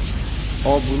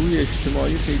آبروی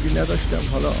اجتماعی خیلی نداشتم،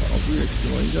 حالا آبروی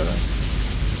اجتماعی دارم.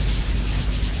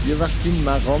 یه وقتی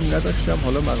مقام نداشتم،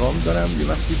 حالا مقام دارم. یه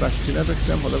وقتی بچه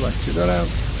نداشتم، حالا بچه دارم.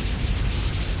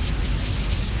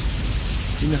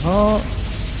 اینها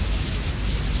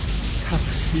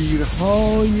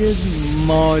تفسیرهای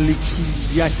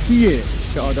مالکیتیه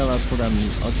که آدم از خودش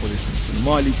میکنه.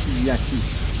 مالکیتی،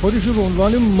 خودش رو به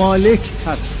عنوان مالک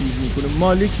تفسیر میکنه.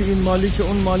 مالک این، مالک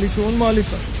اون، مالک اون، مالک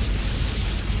هست.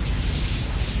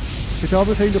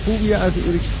 کتاب خیلی خوبی از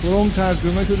اریک فروم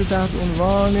ترجمه شده تحت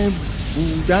عنوان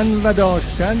بودن و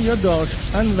داشتن، یا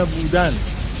داشتن و بودن.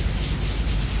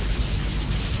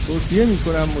 توصیه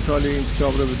میکنم مطالعه این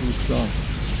کتاب رو به دوستان.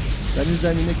 در این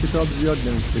زمینه کتاب زیاد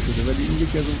نوشته شده، ولی این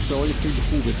یکی از اون کتاب‌های خیلی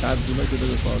خوبه، ترجمه شده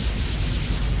به فارسی.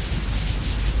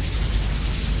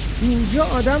 اینجا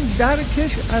آدم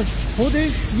درکش از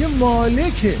خودش یه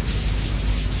مالکه،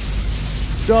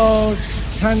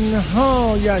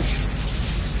 داشتنهایش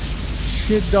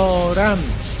چه دارم،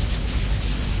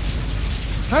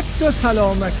 حتی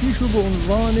سلامتیشو به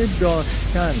عنوان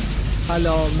داشتن،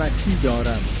 سلامتی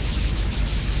دارم،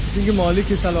 اینکه مالک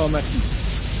سلامتی.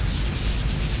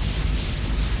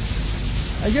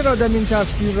 اگر آدم این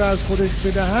تفسیر را از خودش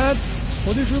بدهد،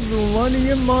 خودش رو به عنوان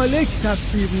یه مالک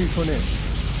تفسیر میکنه.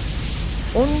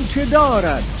 اون که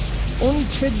دارد اون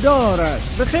که دارد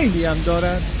و خیلی هم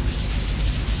دارد،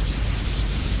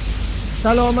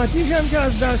 سلامتیش هم که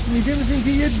از دست میده، مثل اینکه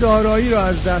یه دارایی رو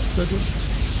از دست داده.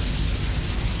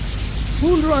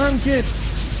 پول رو هم که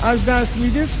از دست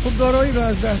میده، خب دارایی رو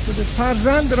از دست داده.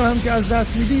 فرزند رو هم که از دست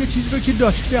میده، یه چیزی رو که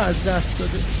داشته از دست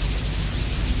داده.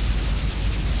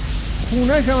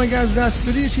 خونه‌ش هم اگه از دست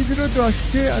بده، یه چیزی رو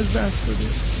داشته از دست داده.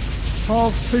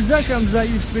 حافظه‌ش هم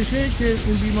ضعیف بشه که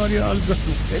این بیماری آلزایمر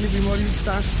خیلی بیماری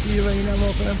سختیه و این هم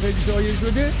آخرم خیلی شایع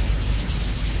شده،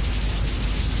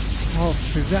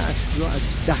 حافظه‌اش رو از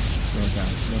دست داده،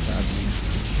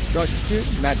 داشته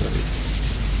نداره.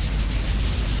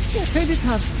 این خیلی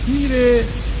تفسیر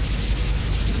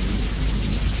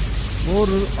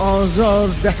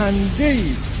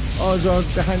آزاردهنده‌ای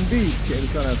که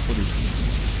انسان از خودش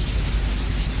می‌کنه.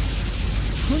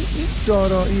 چون این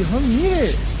دارایی ها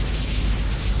میره،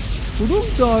 کدوم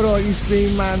دارایی به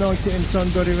این معنا که انسان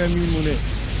داره و میمونه؟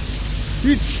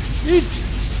 هیچ.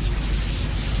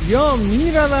 یا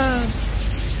میروند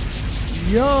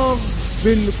یا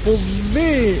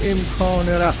بالقوه امکان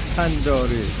رفتن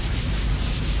داره.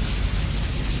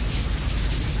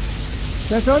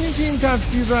 کسانی که این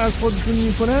تفسیر رو از خودشون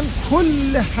میکنن،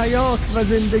 کل حیات و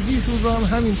زندگیشون رو هم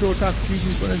همینطور تفسیر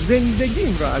میکنن.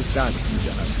 زندگیم رو از دست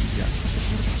میدن.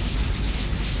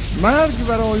 مرگ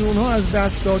برای اونها از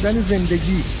دست دادن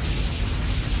زندگی،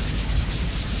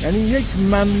 یعنی یک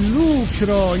مملوک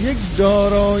را، یک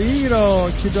دارایی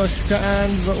را که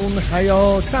داشته‌اند و اون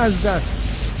حیات از دست.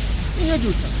 این یه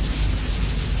جور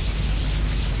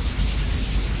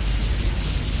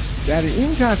در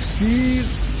این تفسیر،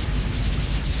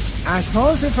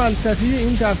 اساس فلسفی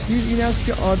این تفسیر این است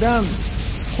که آدم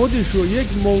خودش رو یک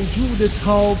موجود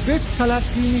ثابت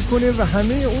تلقی میکنه و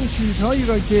همه اون چیزهایی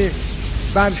را که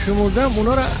برشمردم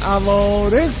اونا را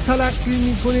عوارض تلقی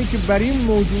میکنه که بر این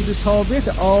موجود ثابت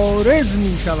عارض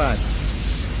میشود.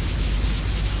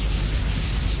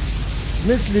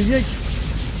 مثل یک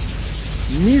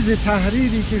میز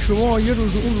تحریری که شما یه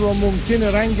روز اون را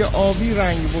ممکنه رنگ آبی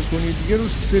رنگ بکنید، یه روز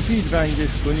سفید رنگش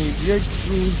کنید، یک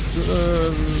روز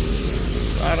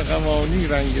ارغوانی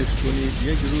رنگش کنید،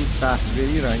 یک روز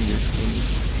قهوه‌ای رنگش کنید،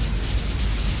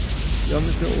 یا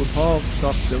مثل اتاق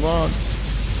ساختمان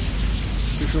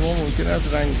که شما ممکنه از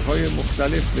رنگ‌های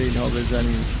مختلف به اینها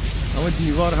بزنید، اما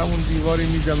دیوار همون دیواری،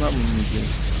 میزم همون میزه.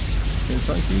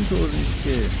 انسان که اینطور نیست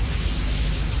که.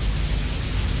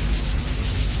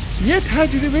 یه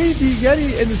تجربه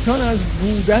دیگری انسان از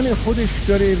بودن خودش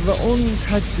داره و اون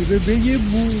تجربه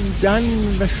بودن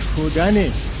و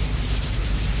شدنه.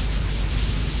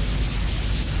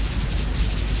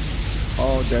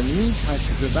 آدمی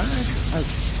تجربهش از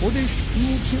خودش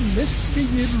اینه که مثل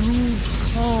یه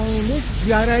رودخانه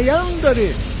جریان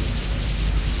داره،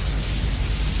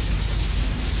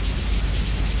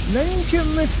 نه اینکه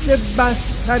مثل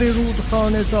بستر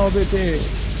رودخانه ثابته.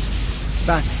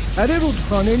 بستر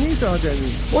رودخانه نیست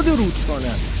آدمی، خود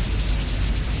رودخانه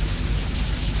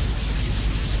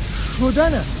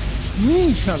شدنه،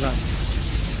 می شود،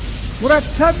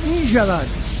 مرتب می شود.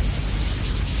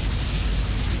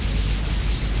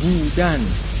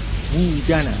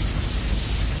 بودن است،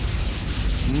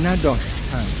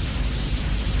 نداشتن.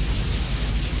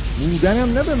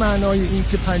 بودنم نه به معنای این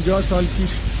که 50 سال پیش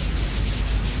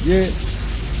یه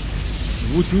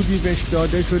وجودی بهش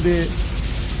داده شده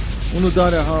اونو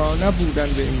داره ها، نه بودن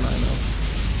به این معنا.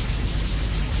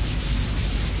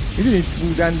 میدونید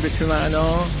بودن به چه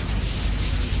معنا؟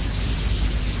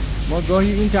 ما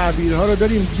گاهی این تعبیرها رو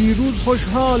داریم. دیروز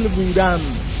خوشحال بودم،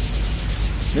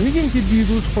 نمیگیم که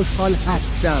دیروز خوشحال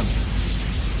هستم.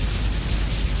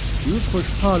 دیروز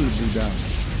خوشحال بودم،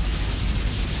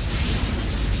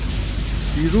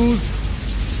 دیروز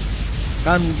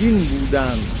غمگین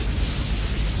بودم،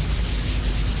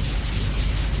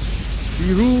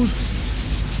 دیروز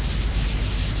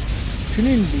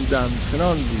چنین بودم،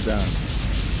 چنان بودم.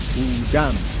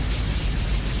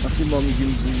 وقتی ما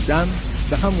میگیم بودم،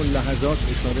 به همون لحظات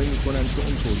اشاره میکنن که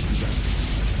اونطور بودم.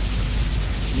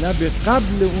 نه به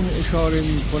قبل اون اشاره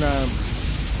میکنم،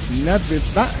 نه به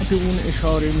بعد اون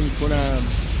اشاره میکنم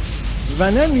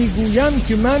و نه میگویم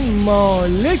که من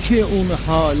مالک اون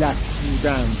حالت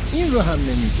بودم. این رو هم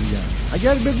نمیگویم.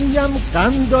 اگر بگویم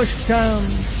غم داشتم،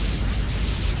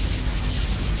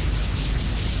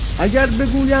 اگر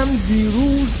بگویم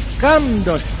دیروز غم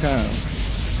داشتم،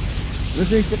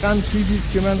 مثل اینکه غم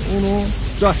چیزیست که من اونو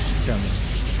داشتم.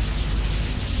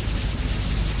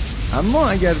 اما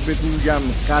اگر بگویم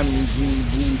غمگین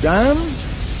بودم،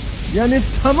 یعنی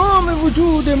تمام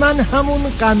وجود من همون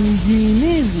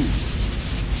غمگینی بود.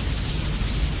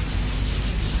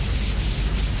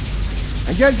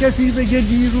 اگر کسی بگه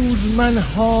دیروز من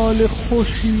حال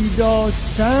خوشی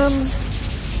داشتم،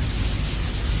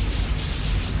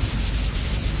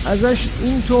 ازش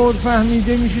اینطور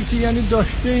فهمیده میشه که یعنی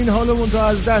داشته این حالو منتها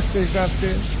از دستش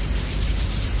رفته.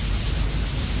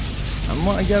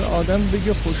 اما اگر آدم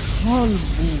بگه خوشحال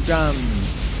بودم،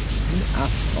 این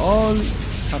افعال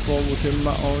تفاوت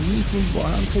معانیشون با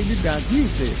هم خیلی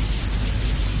دقیقه.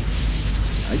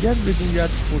 اگر بگوید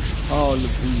خوشحال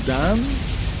بودم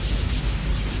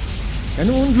یعنی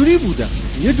اونجوری بودم،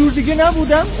 یه جور دیگه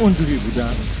نبودم، اونجوری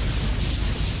بودم.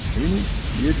 یعنی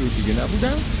یه جور دیگه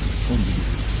نبودم، اونجوری.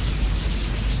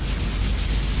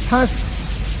 پس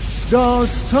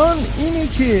داستان اینه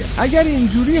که اگر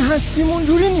اینجوری هستیم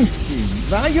اونجوری نیستیم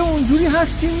و اگر اونجوری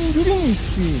هستیم اینجوری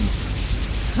نیستیم.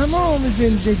 تمام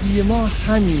زندگی ما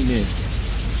همینه.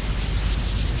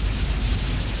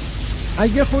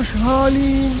 اگه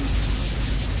خوشحالیم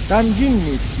غمگین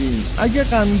نیستیم، اگه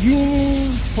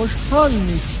غمگینیم خوشحال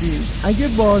نیستیم، اگه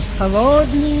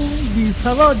باسوادیم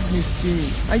بیسواد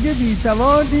نیستیم، اگه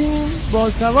بیسوادیم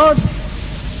باسواد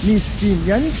نیستیم.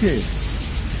 یعنی چه؟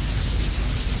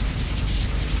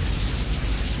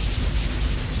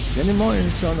 یعنی ما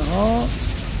انسان ها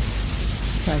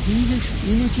صحیحش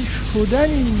اینه که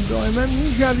شدنیم، دائما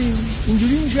میشویم،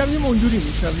 اینجوری میشویم اونجوری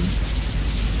میشویم،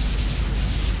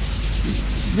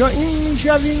 یا این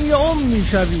میشویم یا اون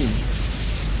میشویم.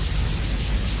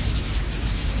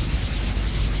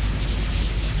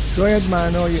 شاید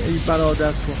معنای ای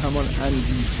برادر تو همان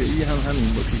اندیشه ای هم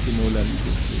همین باشه که مولوی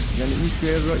گفته. یعنی این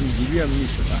شعر را اینجوری هم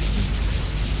میشه فهمید.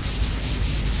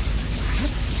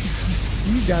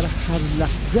 هستی در هر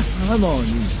لحظه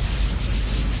همانی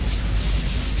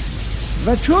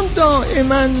و چون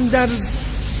دائما در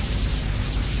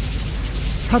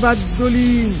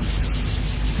تبدلیم،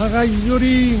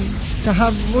 تغیریم،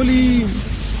 تحولیم،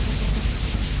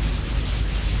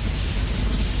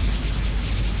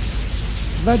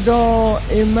 و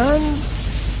دائما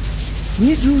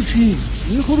میجوشیم،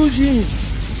 میخروجیم.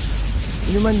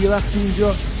 اینو من یه وقتی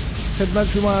اینجا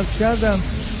خدمت شما عرض کردم.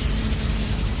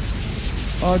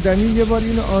 آدمی یه بار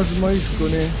اینو آزمایش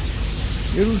کنه،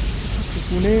 یه روز تو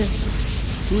خونه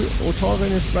توی اتاق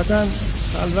نسبتاً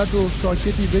خلوت و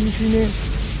ساکتی بنشینه،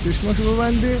 چشماشو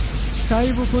ببنده،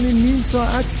 سعی بکنه نیم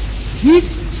ساعت هیچ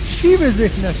چی به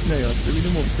ذهنش نیاد. ببینه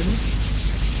ممکنه؟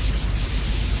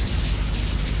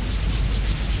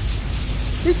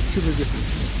 هیچ چی به ذهنش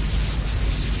نیاد،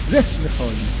 ذهن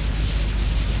خالی.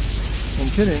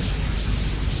 ممکنه؟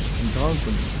 امتحان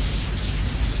کنید.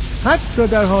 حتی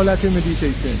در حالت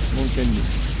مدیتیشن ممکن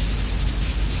نیست،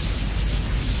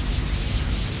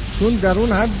 چون در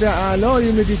اون حد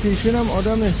اعلای مدیتیشن هم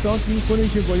آدم احساس میکنه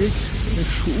که با یک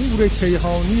شعور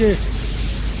کیهانی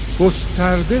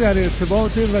گسترده در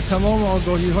ارتباطه و تمام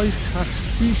آگاهی های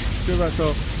شخصیش به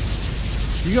بسا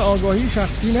دیگه آگاهی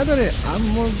شخصی نداره،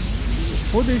 اما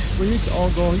خودش با یک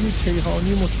آگاهی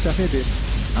کیهانی متحده.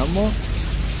 اما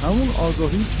همون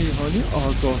آگاهی کیهانی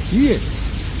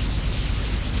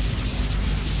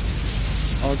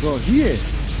آگاهیه.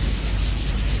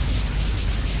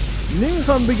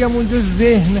 نمیخوام بگم اونجا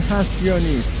ذهن هست یا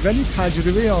نیست، ولی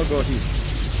تجربه آگاهی.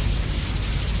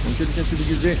 ممکنه کسی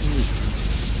بگه ذهن نیست.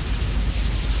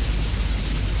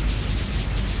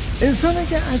 انسان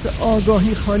که از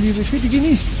آگاهی خالی بشه دیگه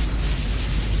نیست.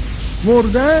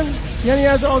 مردن یعنی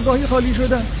از آگاهی خالی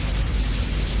شدن.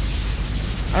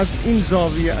 از این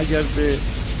زاویه اگر به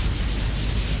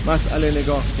مسئله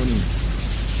نگاه کنیم،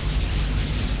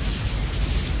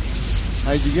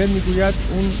 هایدگر میگوید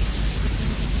اون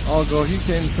آگاهی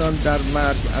که انسان در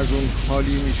مرگ از اون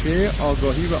خالی میشه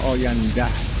آگاهی به آینده.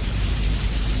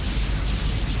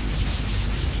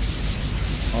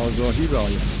 آگاهی به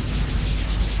آینده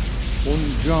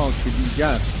اونجا که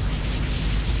دیگر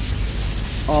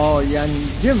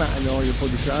آینده معنای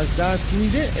خودش از دست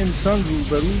میده، انسان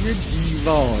روبروی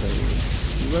دیواره.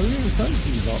 روبروی انسان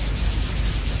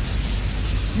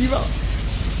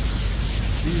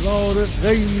دیوار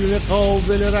غیر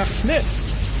قابل رخنه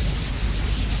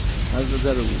از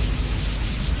نظر او.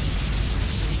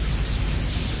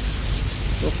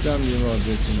 گفتم یه بار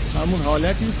بکنم همون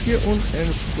حالتی است که اون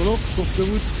انسکلوپ گفته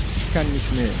بود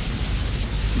کنیشنه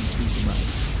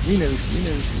می نوشت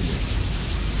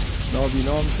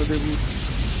نابینام شده بود.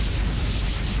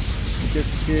 کسی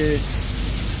که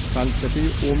فلسفه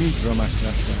امید را مطرح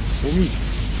کرد. امید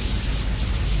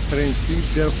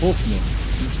پرنسیپ در خوفنه،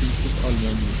 فیلسوف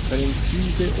آلمانی.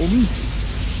 پرنسیپ امید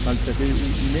فلسفه او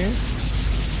اینه.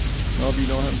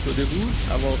 نابینا هم شده بود.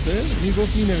 اواخر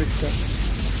میگفت مینوشتن،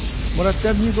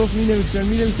 مرتب میگفت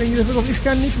مینوشتن. یه دفعه گفت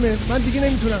اشکن نیشمه، من دیگه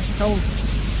نمیتونم، تموم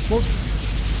شد.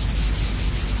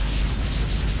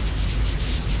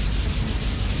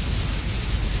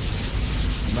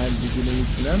 من دیگه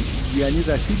نمیتونم، یعنی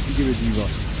رسید دیگه به دیوار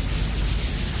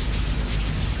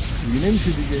دیگه نمیشه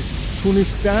دیگه.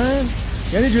 تونستن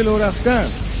یعنی جلو رفتن.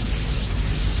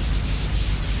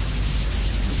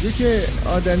 دیگه که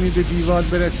آدمی به دیوار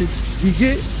برسید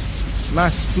دیگه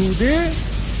مسدوده،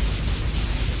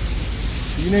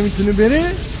 دیگه نمیتونه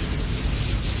بره.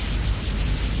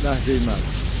 لحظه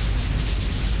مرگ.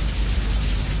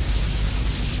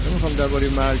 نمیخوام درباره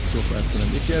مرگ صحبت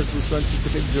کنم. یکی از دوستان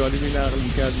چیز خیلی جالبی نقل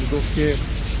میکرد، میگفت که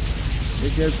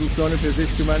یکی از دوستان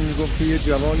پزشک من میگفت که یه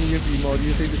جوانی یه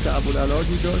بیماری خیلی صعب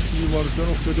العلاجی داشت، بیمارستان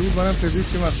افتاده بود، منم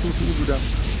پزشک مخصوص او بودم.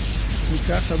 این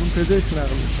شخص اون پزشک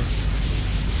نقل میکرد،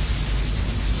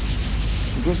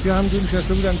 میگفت که همونجور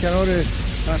نشسته بودم کنار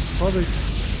تخت خوابش،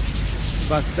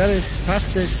 بسترش،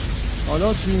 تختش،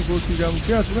 حالات میپرسیدم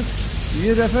چی هست.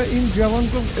 یه دفعه این جوان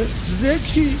گفت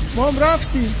زکی ما هم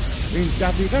رفتیم. این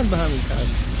دقیقاً به همین طرز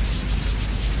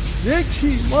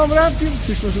زکی ما هم رفتیم.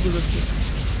 چشمشو گذاشته.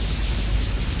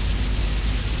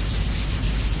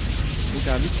 این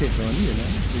تعبیر تهرانیه نه؟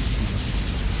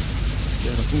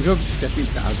 اینجا کسی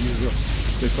تعبیر رو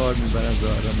به کار میبرن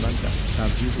ظاهرا. من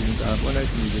تعبیر رو اون طرفا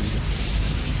نشنیده بودم.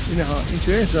 اینها این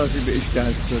چه احساسی به اش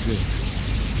دست داده؟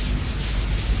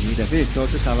 یه دفعه احساس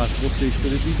توقف بهش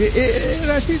داده دیگه.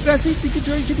 رسید دیگه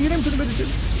جایی که دیگه نمیتونه برسه.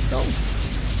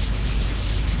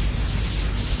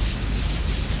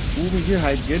 او میگه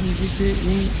هایدگر میگه که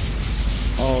این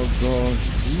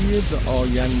آگاهی به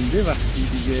آینده وقتی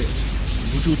دیگه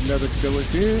وجود نداشته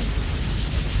باشه،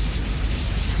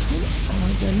 اون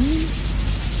آدمی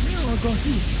این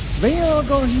آگاهی و این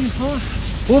آگاهی ها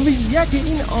هویت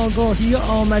این آگاهی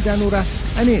آمدن و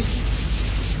رفتنه.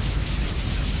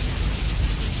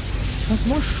 پس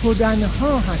ما شدن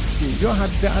ها هستیم، یا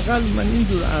حداقل من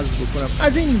اینجور عرض بکنم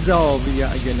از این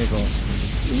زاویه اگه نگاه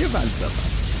کنیم. یه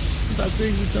فلسفه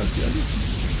اگزیستانسیالیسم.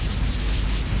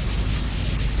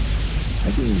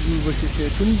 اگه اینجور باشه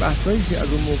که چون بحثایی که از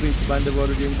اون موقعی که بنده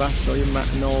وارد این بحثای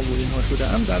معنا و اینها شده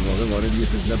هم در واقع وارد یه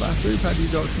سلسله بحثای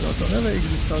پدیدارشناسانه و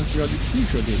اگزیستانسیالیستی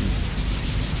شده ایم.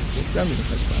 گفتم اینو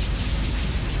خدمت.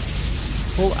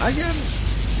 خب اگر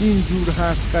اینجور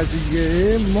هست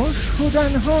قضیه، ما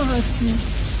شدنها هستیم.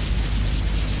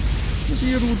 مثل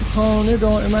یه رودخانه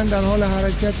دائما در حال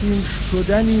حرکتیم،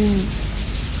 شدنیم،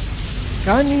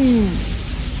 غمیم.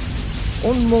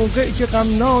 اون موقعی که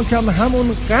غمناکم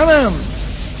همون غمم،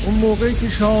 اون موقعی که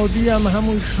شادیم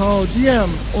همون شادیم،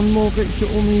 اون موقعی که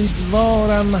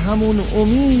امیدوارم همون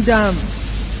امیدم،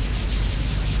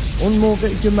 اون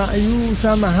موقعی که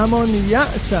مایوسم همون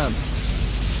یأسم.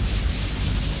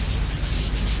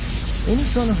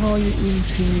 انسان‌های این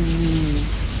چنینی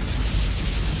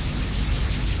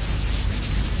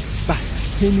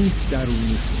بسته نیست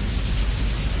درونشون،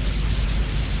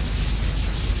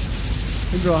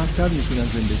 این راحت‌تر میتونن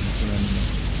زندگی کنن.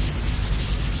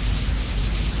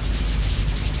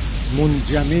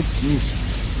 منجمد نیست.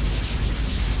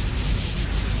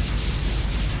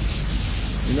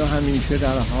 اینا همیشه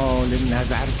در حال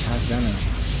نظر کردن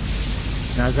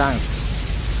هست. نظر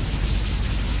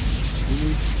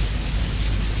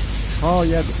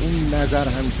شاید اون نظر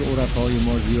هم که عرفای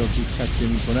ما زیاد تکیه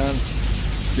میکنن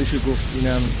بشه گفت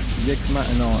اینم یک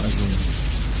معنا از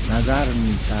اون نظر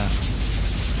میکرد.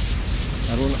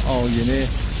 در اون آینه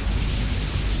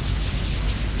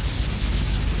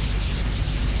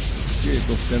که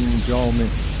گفتم این جام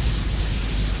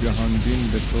جهانبین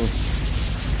به تو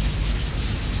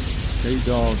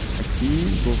پیداد حکیم،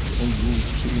 گفت اون روز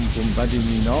که این گنبد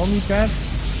مینا میکرد،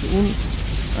 که اون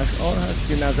اشعار هست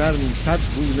که نظر میکرد،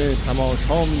 بوله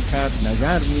تماشا میکرد،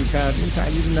 نظر میکرد. این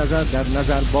تعبیر نظر در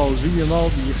نظربازی ما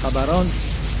بی خبران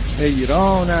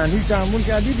حیرانن. هیچ تأمل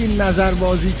کردید این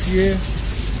نظربازی چیه؟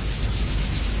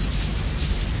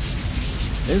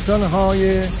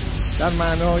 انسان‌های در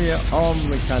معنای عام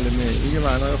کلمه، این یه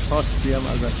معنای خاصی هم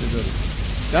البته داره.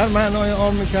 در معنای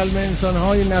عام کلمه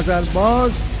انسان‌های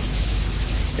نظرباز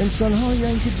انسان‌هایی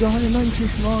هستند که دائما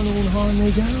چشمان اونها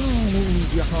نگران این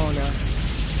جهان است.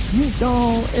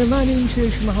 دائما این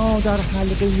چشمها در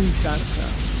حلقه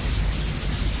می‌چرخند.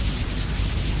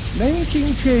 نه اینکه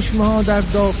این چشمها در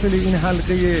داخل این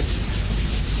حلقه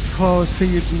کاسه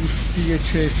گوشتی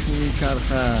چشم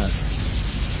می‌چرخند.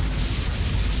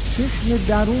 چشم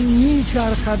درون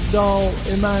میچرخد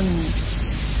دائما،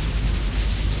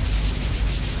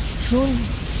 چون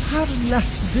هر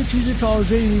لحظه چیز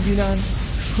تازه‌ای میبینن.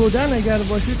 شدن اگر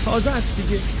باشه تازه است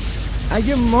دیگه.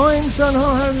 اگه ما انسان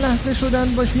ها هر لحظه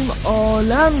شدن باشیم،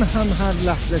 عالم هم هر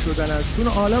لحظه شدن است، چون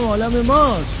عالم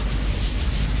ماست.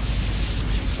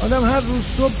 آدم هر روز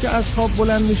صبح که از خواب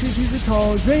بلند میشه چیز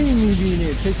تازه‌ای میبینه،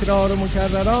 تکرار و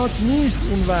مکررات نیست.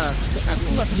 اون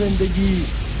وقت زندگی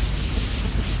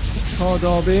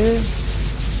پادابه.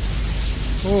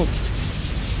 خب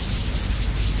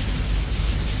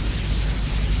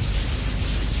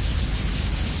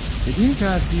بدین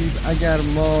ترتیب اگر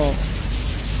ما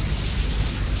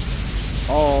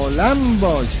عالم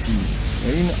باشیم و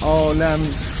این عالم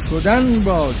شدن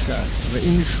باشد و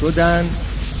این شدن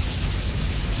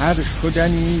هر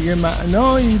شدنی یه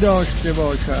معنایی داشته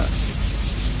باشد،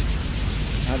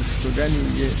 هر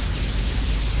شدنی یه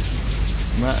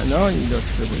معنایی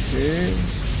داشته باشه،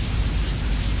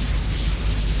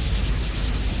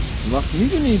 وقت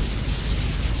میدونید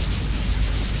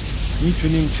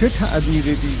میتونیم چه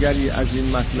تعبیر دیگری از این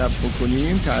مطلب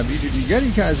بکنیم. تعبیر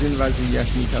دیگری که از این وضعیت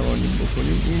میتوانیم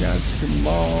بکنیم این است که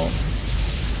ما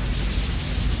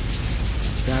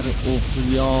در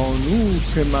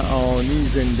اقیانوس معانی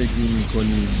زندگی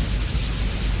میکنیم،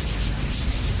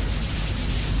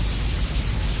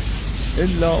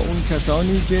 الا اون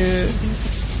کسانی که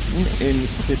اون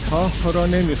انفتاح را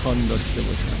نمیخوان داشته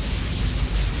باشن،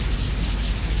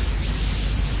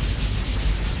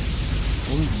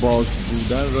 اون باز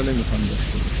بودن را نمیخوان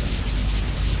داشته باشن،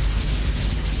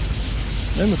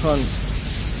 نمیخوان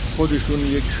خودشون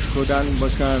یک شدن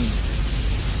باشن،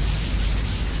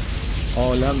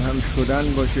 عالم هم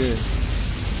شدن باشه،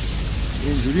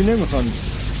 اینجوری نمیخوان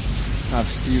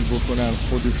تفسیر بکنن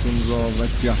خودشون را و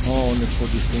جهان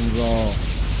خودشون را،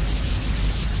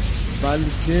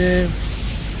 بلکه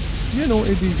یه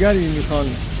نوع دیگری میخوان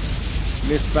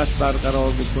نسبت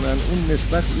برقرار بکنن. اون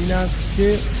نسبت این است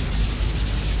که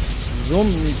زوم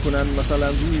میکنن مثلا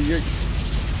روی یک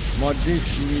ماده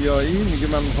شیمیایی، میگه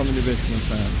من میخوام اینو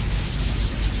بشناسم.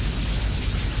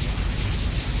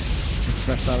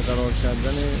 نسبت برقرار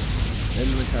کردن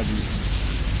علم طبیعی،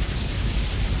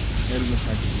 علم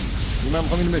طبیعی، من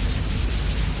میخوام اینو بشناسم.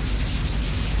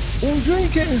 اونجایی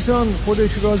که انسان خودش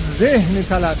را ذهن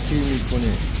تلقی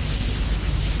میکنه،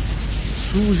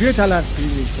 سوژه تلقی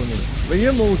میکنه و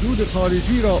یه موجود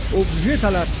خارجی را ابژه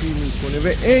تلقی میکنه و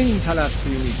عین تلقی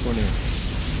میکنه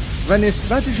و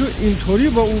نسبتش رو اینطوری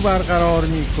با او برقرار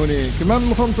میکنه که من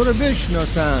میخوام تو رو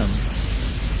بشناسم،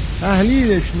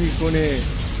 تحلیلش میکنه،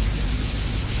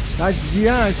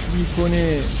 تجزیهش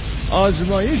میکنه،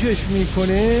 آزمایشش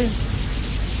میکنه،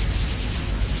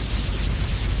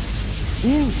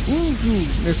 اینجور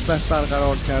نسبت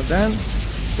برقرار کردن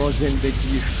با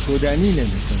زندگی شدنی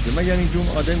نمیکنه، مگر اینکه اون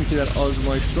آدمی که در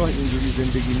آزمایشگاه اینجوری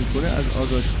زندگی میکنه از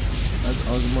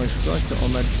آزمایشگاه که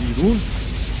آمد بیرون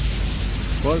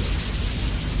باز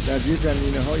در یه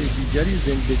زمینه های دیگری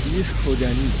زندگی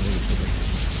شدنی میکنه،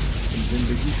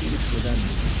 زندگی شدن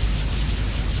میکنه.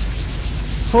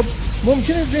 خب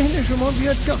ممکنه ذهن شما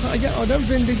بیاد که اگر آدم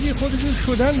زندگی خودش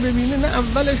شدن ببینه، نه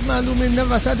اولش معلومه، نه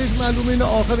وسطش معلومه، نه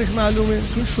آخرش معلومه،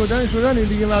 تو شدن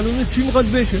دیگه معلومه چی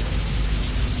میخواد بشه.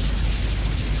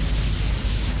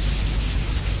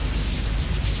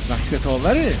 وحشت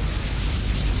آوره،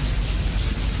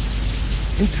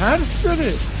 این ترس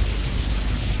داره،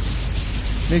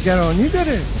 نگرانی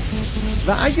داره.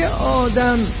 و اگه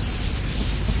آدم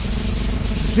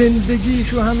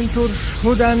زندگیشو همینطور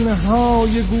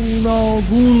شدنهای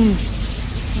گوناگون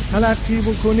تلقی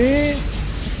بکنه،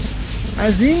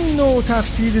 از این نوع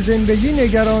تفسیر زندگی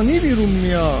نگرانی بیرون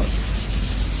میاد،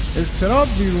 اضطراب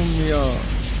بیرون میاد.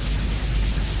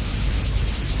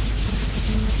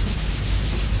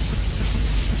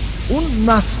 اون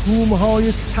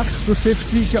مفهوم‌های سخت و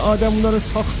سفتی که آدم اونا رو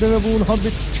ساخته و به اونها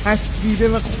به چسبیده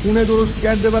و خونه درست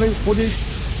کرده برای خودش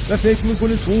و فکر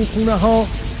میکنه تو اون خونه ها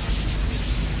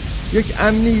یک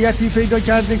امنیتی پیدا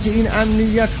کرده که این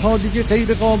امنیت ها دیگه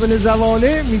غیر قابل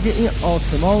زواله، میگه این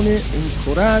آسمان، این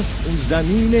کره است، این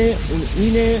زمینه، اون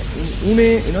اینه، اونه،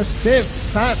 اینا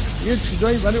سخت یه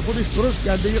چیزایی برای خودش درست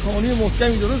کرده، یه خانه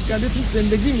محکمی درست کرده، تو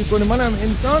زندگی میکنه. منم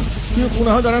انسان توی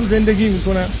خونه ها دارم زندگی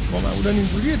میکنم. ما معمولا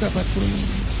اینجوری تفکر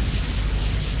میکنیم.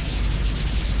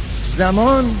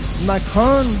 زمان،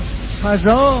 مکان،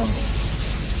 فضا،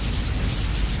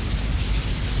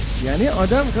 یعنی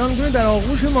آدم کار میکنه در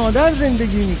آغوش مادر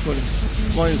زندگی میکنه.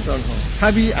 ما انسان ها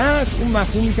طبیعت، اون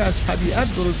مفهومی که از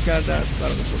طبیعت درست کرده است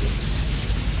برای خودش،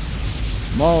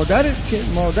 مادر که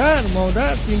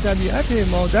مادر این طبیعت،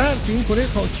 مادر که این کره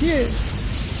خاکیه،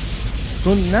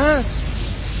 سنت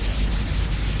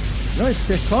نه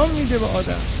استحکام میده به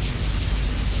آدم.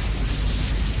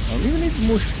 میبینید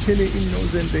مشکل این نوع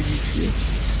زندگی چیه؟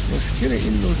 مشکل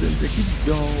این نوع زندگی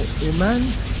دائما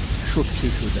شوکه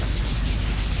شدن،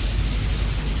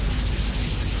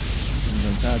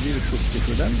 تعبیر شوکه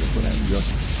شدن بکنن یا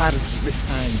ترس به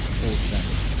تنگ خوردن.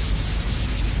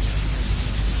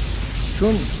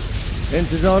 چون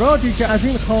انتظاراتی که از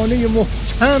این خانه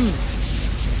محکم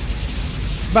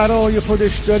برای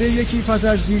خودش داره یکی پس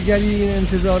از دیگری این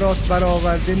انتظارات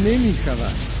برآورده نمی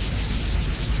شود.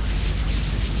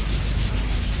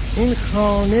 این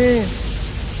خانه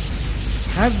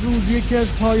هر روز یکی از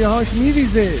پایه‌هاش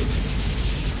می‌ریزه.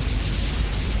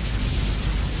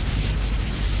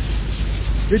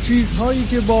 به چیزهایی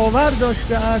که باور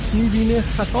داشته است می‌بینه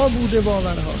خطا بوده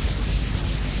باورها.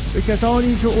 به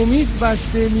کسانی که امید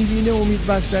بسته می‌بینه امید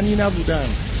بستنی نبودن.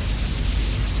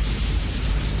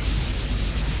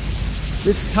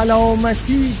 به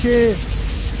سلامتی که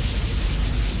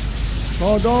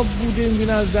شاداب بوده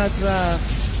می‌بینه از دست رفت.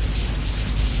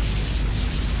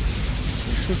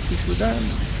 شکتی شدن،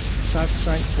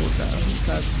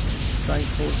 سنگ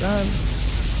خوردن،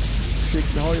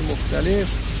 شکل‌های مختلف.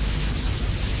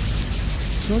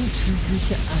 چون چیزی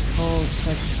که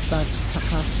اساسش بر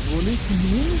تحوله که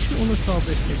نمیشه اونو ثابت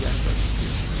نگه داشت.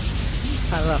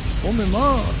 توهم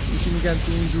ما یکی میگن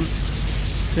تو اینجور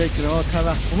فکرها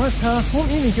توهم است. توهم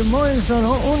اینه که ما انسان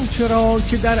ها اون چرا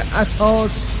که در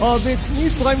اساس ثابت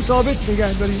نیست بخوایم ثابت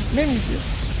نگه داریم.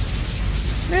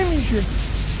 نمیشه.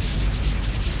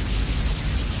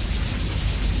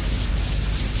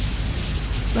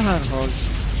 به هر حال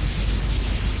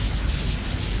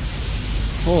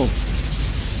خب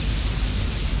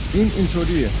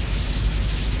اینطوریه.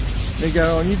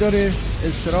 نگرانی داره،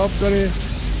 اضطراب داره،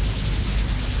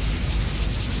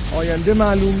 آینده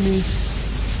معلوم نیست،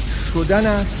 شدن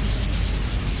است.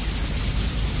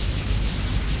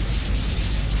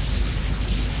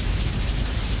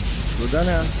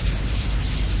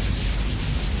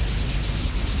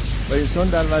 و انسان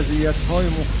در وضعیت‌های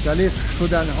مختلف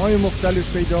شدن‌های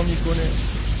مختلف پیدا می‌کنه.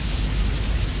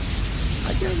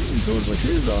 اگر اینطور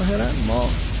باشه ظاهراً ما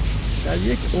در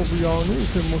یک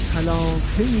اقیانوس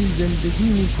متلاطمی زندگی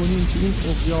می‌کنیم که این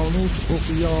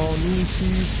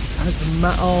اقیانوسی از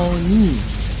معانی.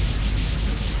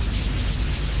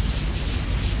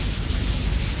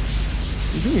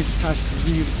 می‌دونید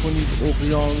تصویر کنید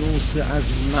اقیانوس از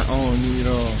معانی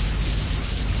را.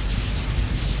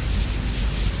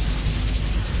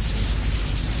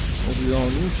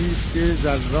 اقیانوسی است که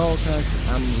ذراتش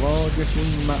امواجشون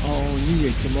معانیه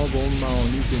که ما با اون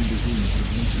معانی زندگی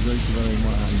می‌کنیم. اون چیزایی که برای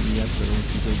ما اهمیت داره، اون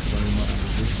چیزایی که برای ما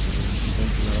ارزش داره، اون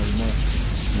چیزایی که برای ما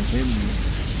مهمه.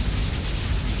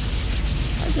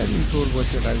 اگر اینطور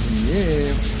باشه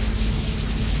قضیه،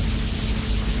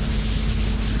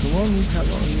 شما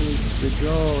می‌توانید به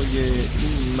جای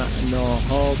این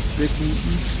معناها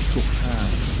بگویید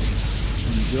سخن.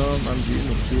 اینجا من به این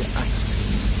نقطه اصل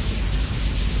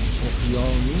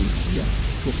اقیانوسی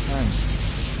سخن،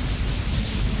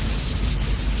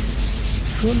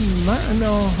 چون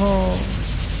معناها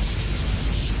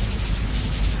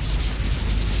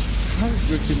هر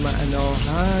جا که معنا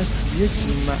هست یک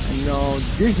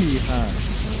معنادهی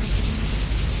هست.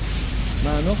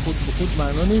 معنا خود به خود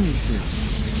معنا نمیشه.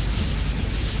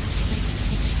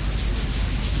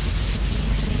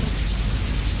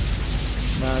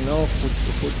 معنا خود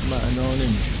به خود معنا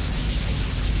نمیشه.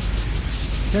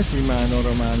 کسی معنا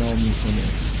را معنا میکنه.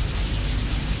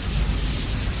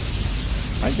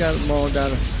 اگر ما در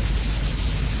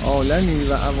عالمی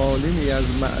و عوالمی از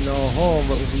معناها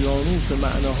و اقیانوس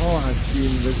معناها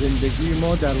هستیم و زندگی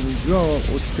ما در اونجا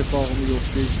اتفاق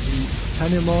میفته،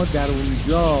 زیستن ما در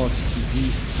اونجاست،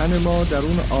 زیستن ما در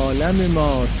اون عالم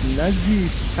ماست، نه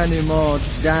زیستن ما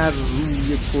در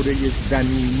روی کره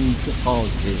زمینی که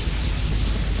خاکه.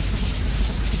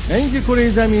 نه اینکه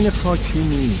کره زمین خاکی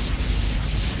نیست،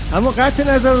 اما قطع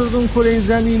نظر از اون کره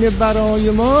زمین برای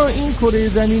ما، این کره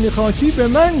زمین خاکی به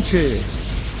من چه؟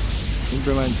 این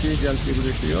به من چه جلسه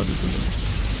گذشته یادتونه.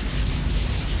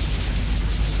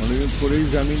 حالا این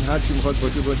کره زمین هر چی میخواد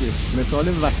باشه. مثال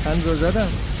وطن را زدم،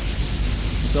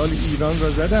 مثال ایران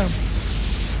را زدم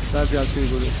در جلسه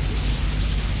گذشته.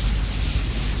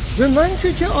 به من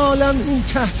چه که عالم این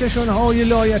کهکشان‌های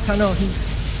لایتناهی؟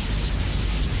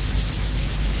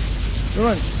 به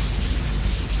من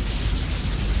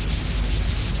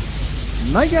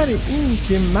مگر این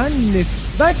که من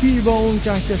نسبتی با اون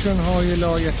کهکشان‌های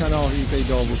لایتناهی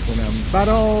پیدا بکنم.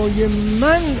 برای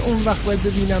من اون وقت باید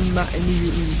ببینم معنی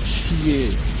این چیه،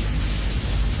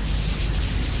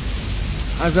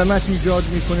 عظمت ایجاد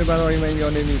میکنه برای من یا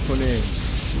نمیکنه.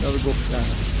 اینا رو گفتم.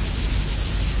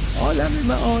 عالم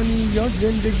معانی یا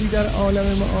زندگی در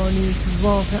عالم معانی،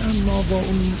 واقعا ما با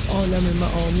اون عالم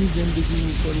معانی زندگی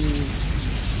میکنیم،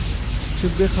 چه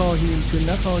بخواهیم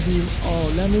چه نخواهیم.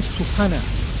 عالم سخن است،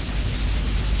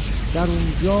 در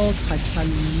اونجا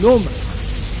تکلم،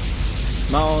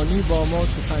 معانی با ما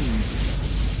سخن میگه.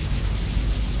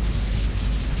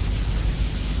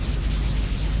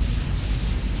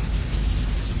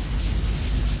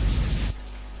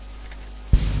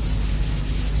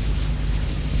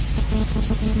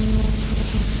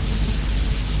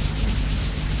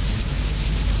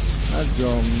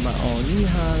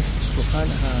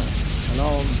 سخن هست،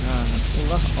 کلام هست. اون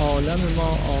وقت عالم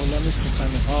ما عالم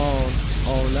سخن هاست،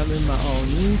 عالم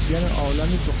معانی یعنی عالم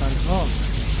سخن هاست.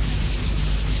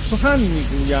 سخن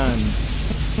میگویند،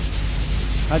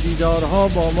 پدیدارها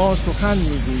با ما سخن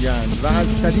میگویند و از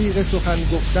طریق سخن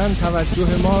گفتن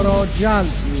توجه ما را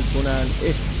جلب میکنند،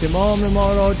 اهتمام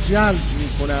ما را جلب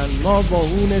میکنند. ما با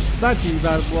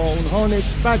اونها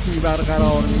نسبتی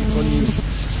برقرار میکنیم.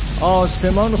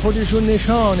 آسمان خودشو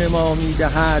نشان ما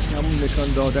میدهد، همون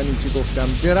نشان دادنی که گفتم.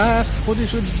 درخت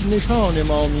خودشو نشان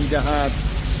ما میدهد.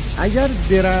 اگر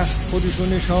درخت خودشو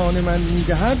نشان من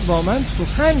میدهد، با من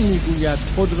سخن میگوید.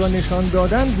 خود را نشان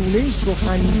دادن گونه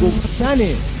سخن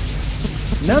گفتنه،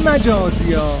 نه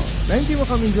مجازی ها. نه اینکه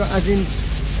میخوام اینجا از این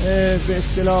به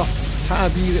اصطلاح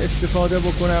تعبیر استفاده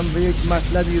بکنم و یک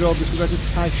مطلبی را به صورت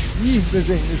تشبیه به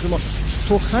ذهن شما.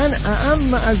 سخن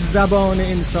اعم از زبان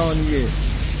انسانیه.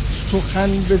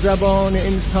 سخن به زبان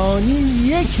انسانی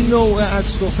یک نوع از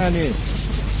سخنه.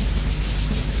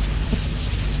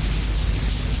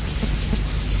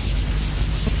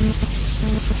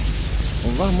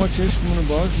 اون وقت ما چشمون رو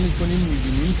باز میکنیم،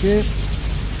 میبینیم که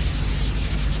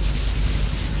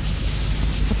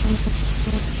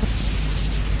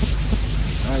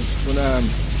از کنم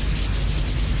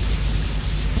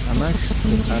همش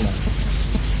سخن است،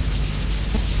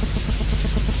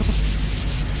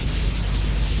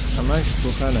 همش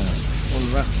سخن است.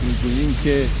 اون وقت میگوییم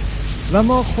که و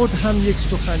ما خود هم یک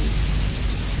سخنیم.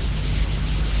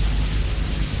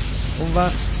 اون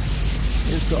وقت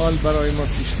این سوال برای ما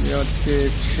پیش میاد که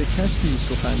چه کسی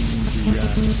سخن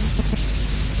میگوید؟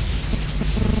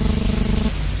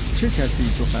 چه کسی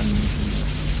سخن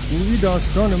میگوید؟ این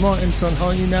داستان ما انسان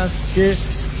ها این است که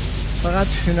فقط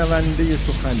شنونده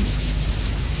سخنیم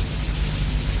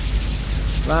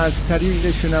و از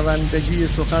طریق شنوندگی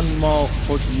سخن ما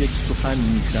خود یک سخن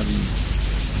میشویم.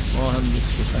 ما هم یک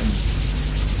سخنیم.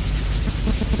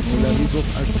 مولوی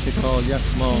گفت از حکایت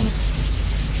ما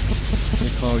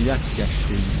حکایت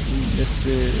گشتیم. این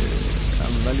مثل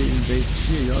اول این بیت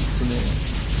چیه یاد کنه؟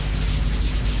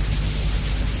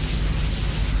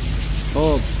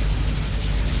 خب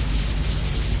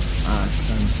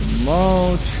احسنت.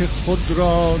 ما چه خود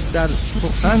را در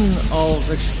سخن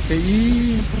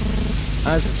آغشته‌ای،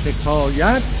 از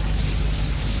حکایت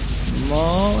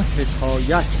ما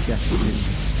حکایت گشتیم.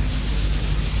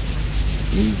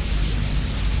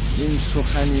 این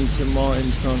سخنی که ما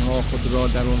انسان ها خود را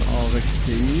در اون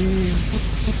آغشته‌ایم،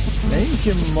 نه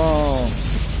اینکه ما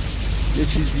یه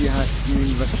چیزی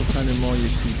هستیم و سخن ما یه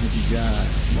چیزی دیگر.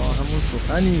 ما همون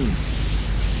سخنیم.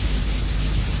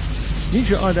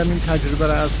 میشه آدم این تجربه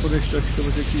را از خودش داشته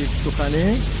باشه که یک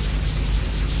سخنه؟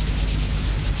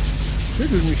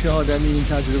 چطور میشه آدمی این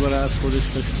تجربه را از خودش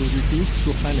داشته باشه که یک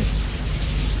سخنه؟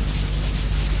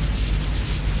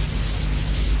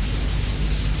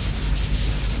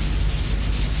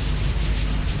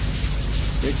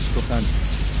 یک سخن.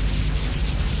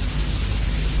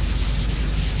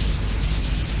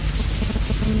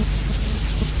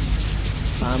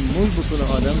 تأمل بکنه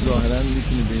آدم ظاهرا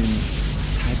میتونه به این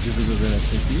تجربه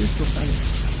برسه که یک سخنه.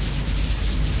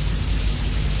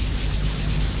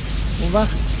 اون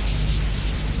وقت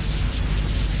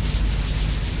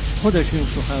خودش این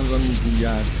سخن را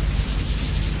میگوید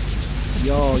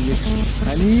یا یک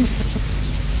سخنی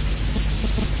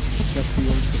کسی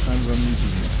اون سخن را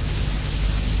میگوید.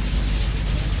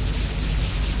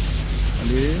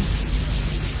 علی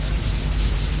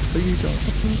بگید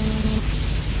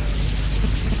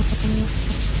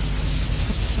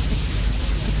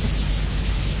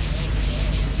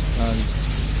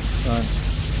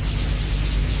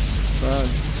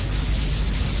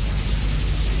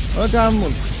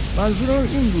تأمل. منظورم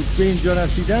این بود، به اینجا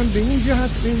رسیدن، به این جهت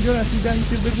به اینجا رسیدن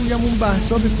که بگویم اون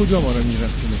بحثا به کجا ما رو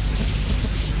میرسونه.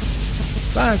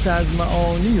 بحث از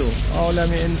معانی و عالم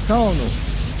انسان و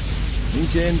این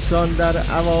که انسان در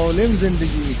عوالم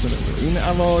زندگی میکنه و این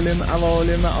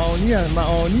عوالم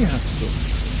معانی هست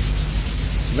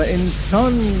و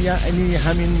انسان یعنی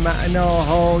همین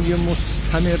معناهای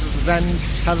مستمرن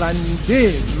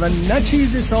شونده و نه چیز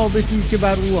ثابتی که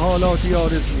بر او حالاتی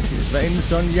عارض میشه. و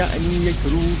انسان یعنی یک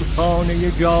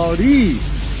رودخانه جاری،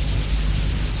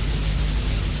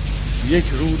 یک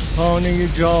رودخانه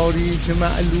جاری که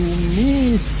معلوم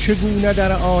نیست چگونه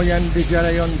در آینده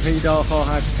جریان پیدا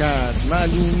خواهد کرد،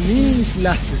 معلوم نیست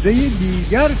لحظه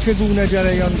دیگر چگونه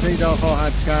جریان پیدا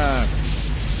خواهد کرد.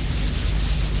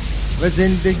 و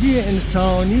زندگی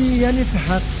انسانی یعنی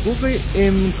تحقق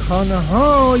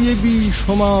امکانهای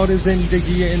بیشمار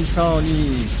زندگی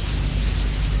انسانی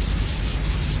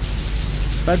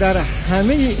و در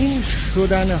همه این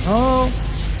شدنها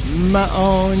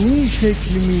معانی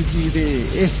شکل میگیره،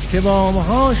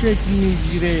 اهتمامها شکل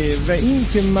میگیره و این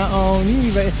که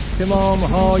معانی و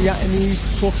اهتمامها یعنی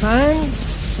سخن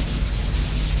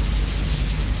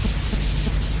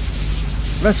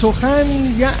و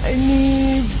سخن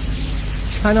یعنی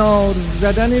کنار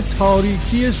زدن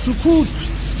تاریکی سکوت.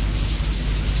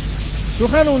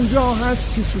 سخن اونجا هست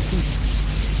که سکوت،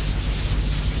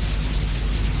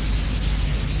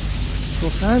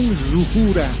 سخن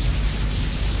ظهور است.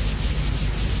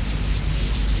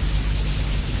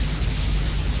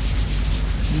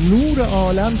 نور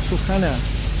عالم سخن است،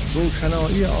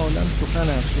 روشنایی عالم سخن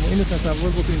است. شما اینو تصور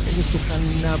بکنید، اگه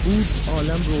سخن نبود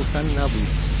عالم روشن نبود.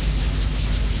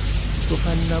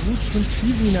 سخن نبود چون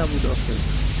چیزی نبود آخر.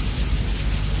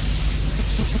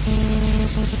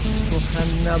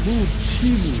 سخن نبود چی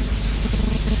بود؟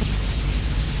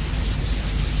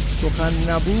 سخن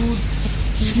نبود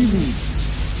چی بود؟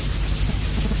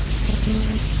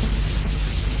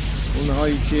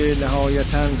 اونهایی که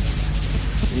نهایتاً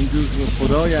این جزء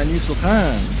خدا یعنی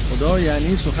سخن، خدا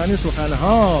یعنی سخن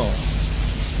سخنها،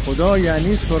 خدا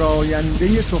یعنی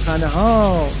سراینده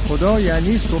سخنها، خدا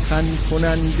یعنی سخن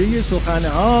کننده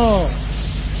سخنها.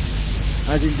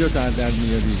 از اینجا در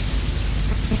میاری.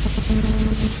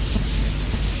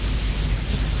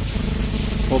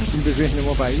 خب این به ذهن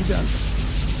ما بعیده.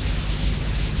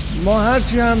 ما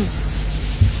هرچی هم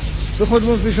به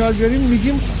خودمون فشار بیاریم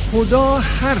میگیم خدا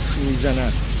حرف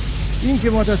میزند. این که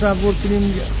ما تصور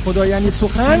کنیم خدا یعنی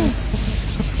سخن،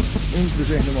 این به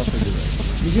ذهن ما خیلی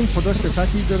داره. میگیم خدا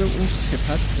صفتی داره، اون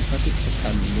صفت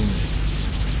تکلمه.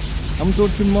 همونطور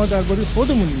که ما درباره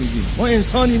خودمون میگیم ما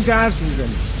انسانیم که حرف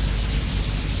میزنیم.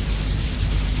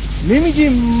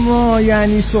 نمیگیم ما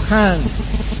یعنی سخن،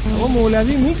 اما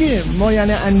مولوی میگه ما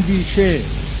یعنی اندیشه.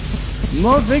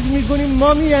 ما فکر میکنیم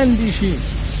ما میاندیشیم،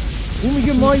 اون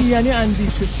میگه ما یعنی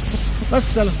اندیشه. بس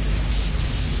سلام.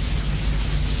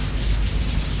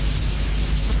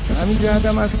 همین جهت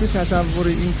هم است که تصور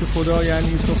این که خدا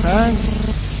یعنی سخن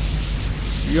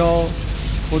یا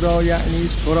خدا یعنی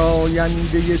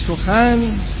سراینده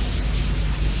سخن،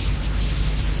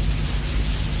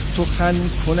 سخن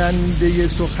کننده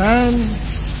سخن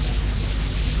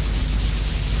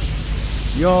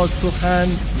یا سخن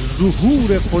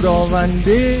ظهور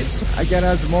خداونده. اگر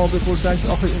از ما بپرسن که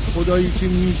آخه این خدایی که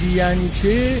میگی یعنی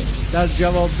چه، در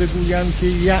جواب بگویم که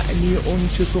یعنی اون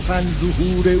چه سخن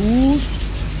ظهور اوست.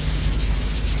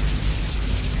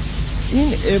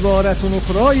 این عبارت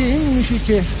اخرای این میشه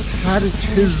که هر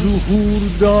چه ظهور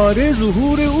داره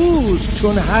ظهور اوست،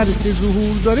 چون هر چه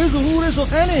ظهور داره ظهور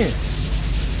سخنه.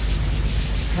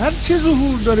 هر چه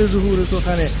ظهور داره ظهور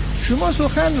سخنه. شما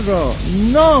سخن را،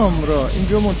 نام را،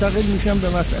 اینجا منتقل میشم به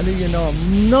مسئله نام.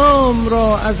 نام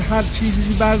را از هر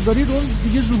چیزی بردارید اون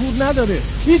دیگه ظهور نداره،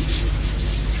 هیچ.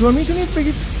 شما میتونید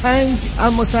بگید سنگ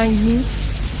اما سنگ نیست.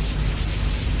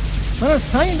 من از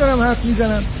سنگ دارم حرف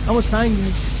میزنم اما سنگ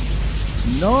نیست.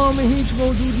 نام هیچ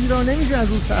موجودی را نمیشه از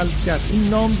او سلب کرد. این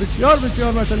نام بسیار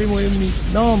بسیار مسئله مهم نیست.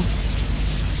 نام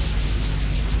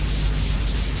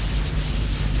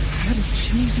هر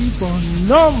چیزی با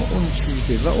نام اون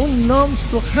چیزه و اون نام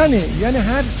سخنه. یعنی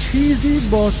هر چیزی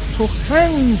با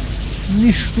سخن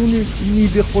نشون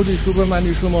میده خودش رو به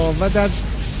من شما و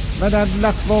در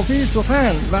لفافه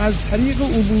سخن و از طریق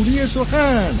عبوری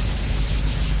سخن.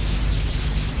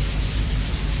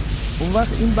 اون وقت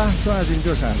این بحث ها از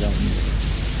اینجا سر در میاد.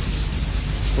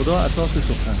 خدا اساس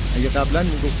سخن. اگه قبلا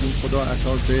میگفتیم خدا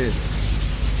اساس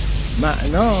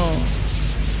معنا،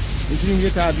 میتونیم یه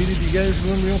تعبیر دیگه از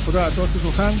اون بگیم خدا اساس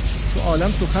سخن. تو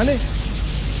عالم سخنه،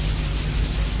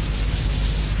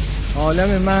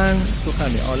 عالم من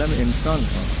سخنه، عالم انسان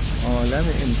ها، عالم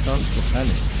انسان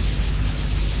سخنه.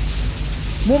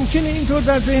 ممکنه اینطور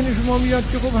در ذهن شما میاد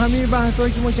که خب همه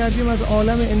بحثایی که ما کردیم از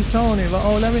عالم انسانه و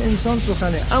عالم انسان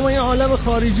سخنه، اما این عالم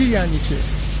خارجی یعنی چه؟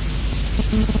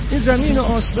 این زمین و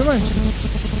آسمان چه؟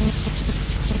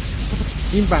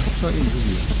 این بحثا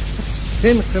اینجوریه.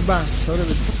 تنق بحثا رو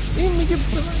این میگه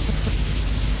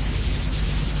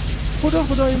خدا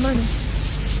خدای منه،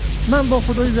 من با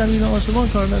خدای زمین و آسمان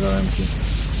کار ندارم که.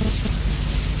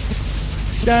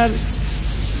 در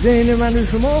ذهن من و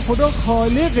شما خدا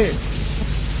خالقه،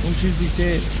 اون چیزی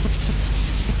که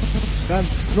در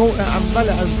نوع اول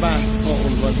از بحث ها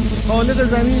عنوان میشه. خالق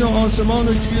زمین و آسمان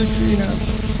و چی هست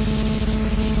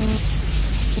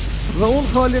و اون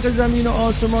خالق زمین و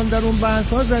آسمان در اون بحث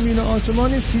ها زمین و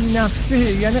آسمان فی نفسه،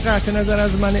 یعنی قطع نظر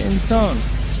از من انسان.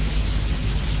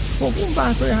 خب اون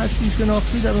بحث های هستی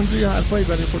شناختی در اونجا یه حرفایی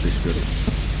برای خودش داره.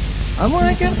 اما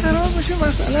اگر قرار باشه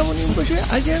مسئله اون این باشه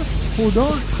اگر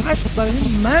خدا هست برای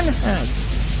من هست،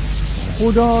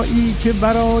 خدایی که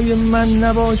برای من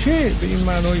نباشه، به این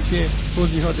معنایی که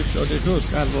توضیحاتش داده شد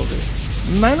در واقع،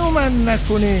 من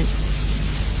نکنه،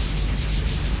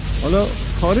 حالا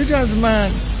خارج از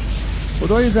من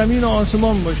خدای زمین و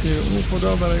آسمان باشه، اون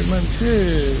خدا برای من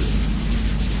چه؟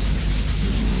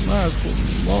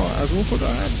 ما از اون خدا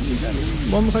حرف میزنیم؟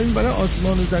 ما میخواییم برای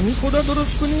آسمان و زمین خدا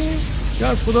درست کنیم یا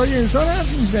از خدای انسان حرف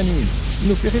میزنیم؟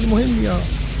 این نکته خیلی مهمیه.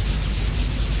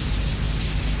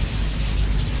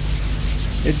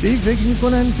 ادعی فکر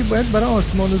میکنن که باید برای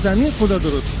آسمان و زمین خدا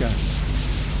درست کرد.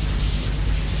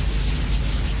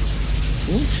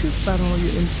 اون چه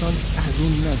برای انسان از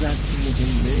اون نظر که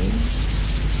مهمه؟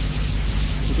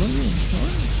 خدای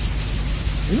انسان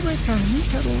اینو باید تحلیل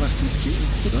کرد. اون وقتی که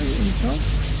خدای انسان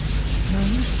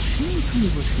معنیش چی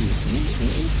میتونه باشه؟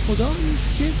 این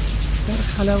خداییست که در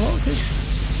خلواتش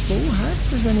با او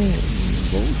حرف بزنه،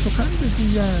 با او سخن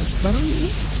بگوید، برای این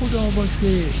خدا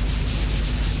باشه.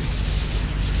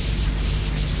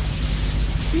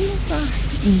 این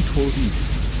بحث اینطوری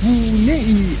گونه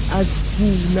ای از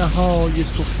گونه های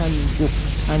سخن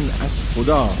گفتن از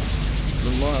خدا.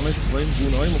 ما همش باید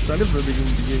گونه های مختلف رو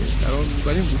بگیم دیگه، قرار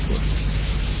میبریم گوش کنیم.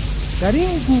 در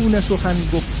این گونه سخن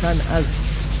گفتن از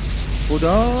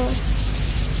خدا،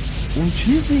 اون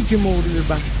چیزی که مورد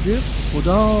بحثه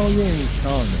خدای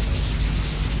انسانه،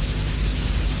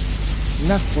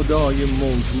 نه خدای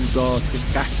موجودات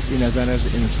قطع نظر از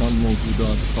انسان،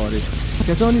 موجودات خارج.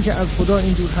 کسانی که از خدا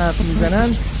اینجور حرف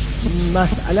میزنن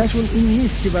مسئلهشون این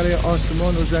نیست که برای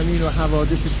آسمان و زمین و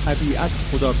حوادث طبیعت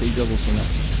خدا پیدا بکنن.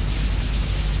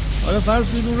 حالا فرض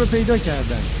کنید اون رو پیدا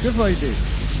کردن، چه فایده؟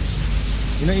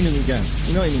 اینا اینو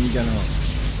میگن ها.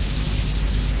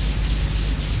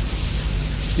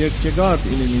 کیرکگارد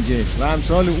اینو میگه و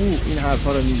امثال او این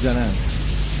حرفا رو میزنن.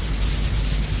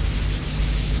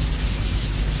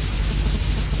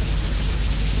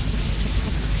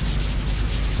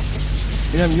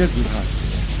 اینم یه جور هست.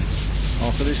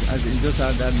 آخرش از اینجا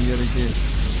سر در میاره که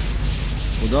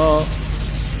خدا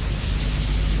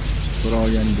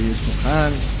سراینده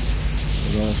سخن،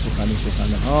 خدا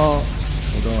سخنها،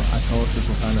 خدا اساس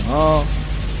سخنها.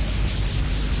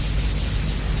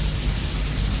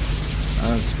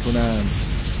 عرض کنم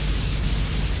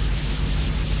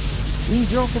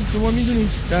اینجا خب شما میدونید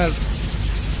در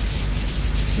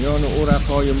میان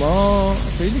عرفای ما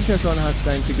خیلی کسان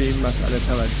هستن که به این مسئله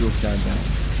توجه کردن.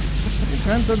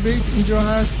 چند تا بیت اینجا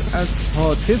هست از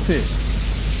حاطفه.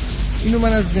 اینو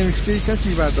من از نوشته کسی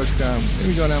برداشتم،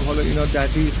 نمیدونم حالا اینا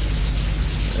دقیق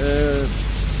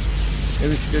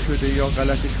نوشته شده یا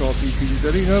غلط چاپی چیزی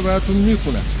داره، اینا رو براتون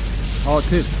میخونم.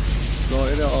 حاطف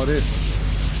شاعر عارف،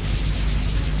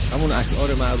 همون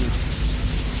اشعار معروف.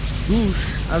 دوش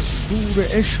از شور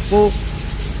عشق و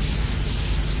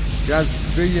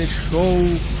جذبه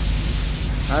شوق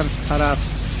هر طرف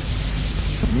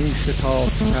می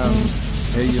شتافتم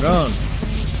حیران.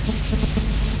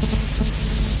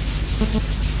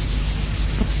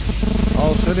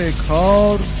 آخر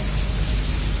کار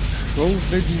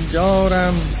شوق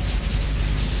دیدارم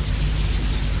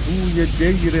توی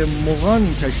دیر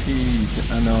مغان کشید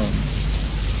عنان.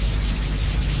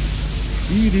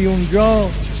 دیری اونجا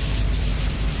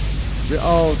به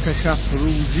آتش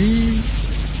افروزی،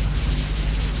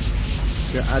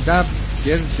 به ادب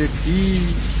گرد پی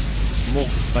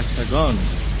مغبچگان.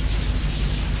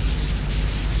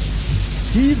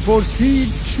 پیر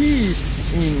پرسید چیست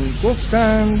این؟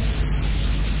 گفتند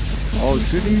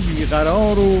عاشقی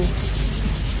بیقرار و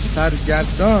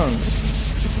سرگردان.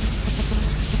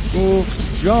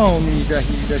 گفت جامی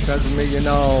دهیدش از می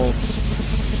ناب،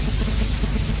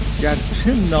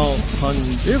 گرچه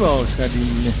ناخوانده باشد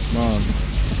این مهمان.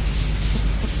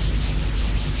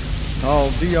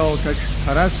 ساقی آتش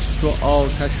پرست و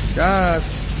آتش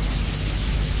دست،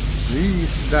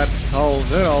 ریخت در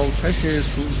ساغر آتش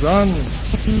سوزان.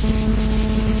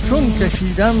 چون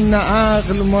کشیدم نه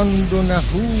عقل ماند و نه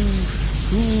هوش،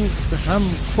 سوخت هم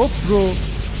کفر و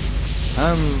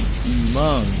هم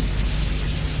ایمان.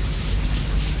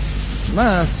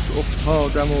 مست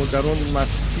افتادم و در اون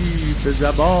مستی به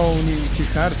زبانی که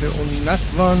شرح اون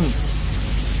نتوان.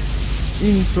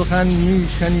 این سخن می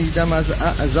شنیدم از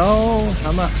اعضا،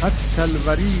 همه حتی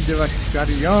الورید و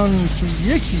شریان. که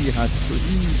یکی هست و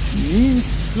هیچ نیست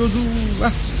جز او،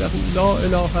 وحده لا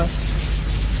اله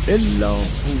الا هو.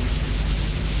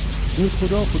 این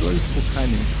خدا خدای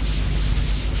سخنه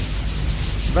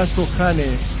و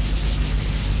سخنه.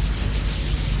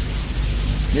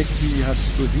 یکی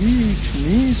هست و هیچ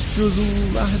نیست جز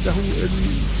او، وحده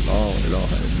لا اله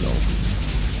الا هو.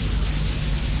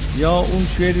 یا اون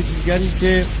شعر دیگری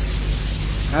که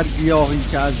هر گیاهی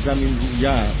که از زمین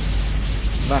روید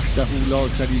وحده لا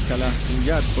شریک له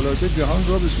گوید. خلاصه جهان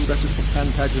را به صورت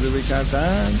سخن تجربه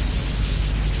کردن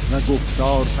و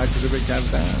گفتار تجربه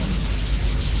کردن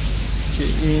که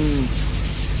این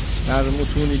در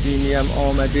متون دینی هم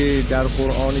آمده، در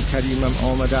قرآن کریم هم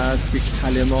آمده است که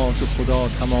کلمات خدا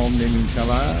تمام نمی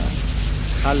شود.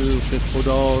 خلق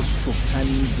خدا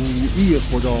سخنگویی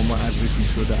خدا معرفی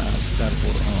شده است در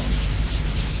قرآن.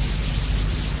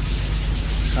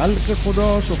 خلق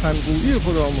خدا سخنگویی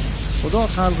خدا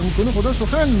خلق میکنه، خدا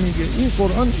سخن میگه. این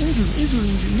قرآن اینجور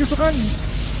میگه سخن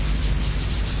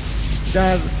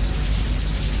در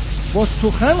با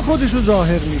سخن خودشو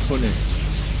ظاهر میکنه.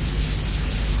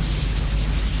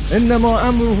 انما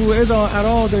امره اذا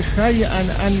اراد شیئا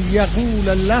ان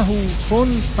یقول له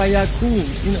کن فیکون.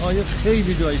 این آیه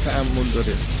خیلی جای تأمل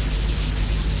داره.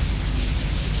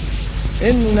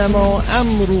 انما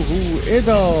امره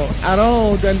اذا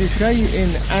اراد لشیء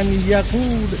ان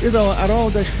یقول اذا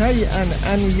اراد شیئا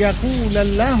ان یقول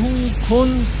له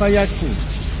کن فیکون.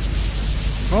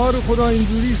 کار خدا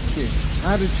اینجوری است که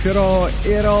هر چرا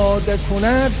اراده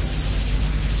کند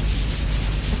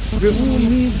به او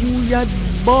میگوید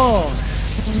باش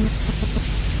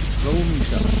و او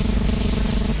میشود.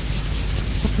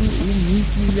 او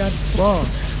میگوید باش،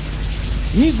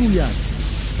 میگوید.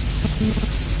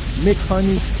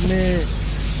 مکانیسم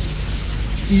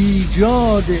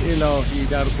ایجاد الهی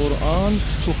در قرآن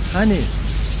سخنه،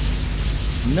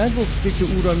 نگفته که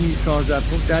او را میسازد.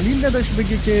 خب دلیل نداشت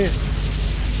بگه که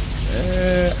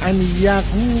ان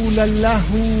یقول له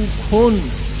کن،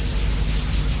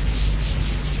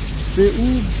 به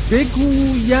او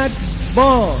بگوید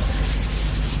باش.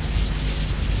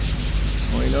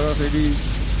 ما اینا را خیلی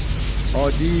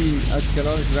عادی از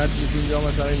کنارش رد میشیم یا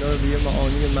مثلا اینا رو به یه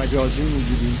معانی مجازی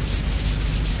میگیریم.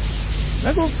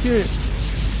 نگفت که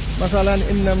مثلا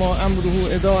انما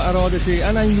امره اذا اراد شیئا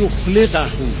ان یخلقه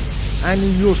ان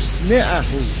یصنعه،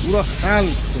 او را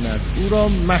خلق کند، او را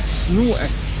مصنوع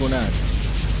کند.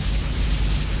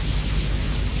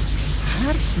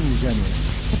 حرف میزنه.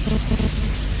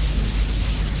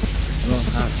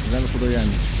 حرف میزنه خدا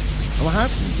یعنی اما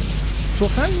حرف میزنه.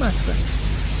 سخن مطرح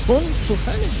کن،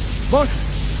 سخنه باش.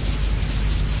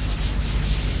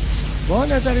 با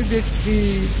نظر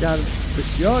دقیقی در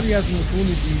بسیاری از متون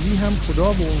دینی هم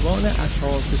خدا به عنوان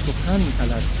اساس سخن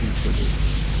تلقی شده،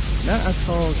 نه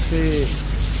اساس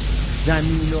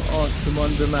زمین و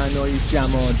آسمان به معنای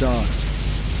جمادات.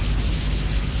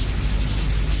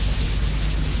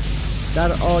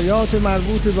 در آیات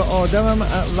مربوط به آدم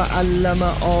و علم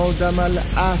آدم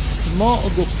الاسماء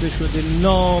گفته شده،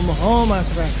 نام ها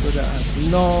مطرح شده است.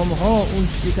 نام ها اون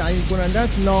چیزی که تعیین کننده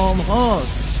است نام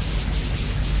هاست.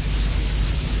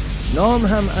 نام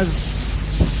هم از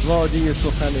وادی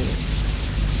سخنه.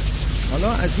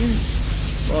 حالا از این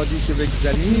وادی که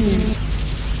بگذریم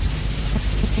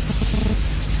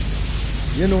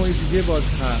یه نوع دیگه باز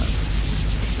هست.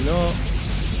 اینا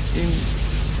این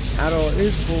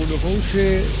عرائض قول و حوش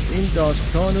این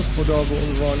داستان خدا به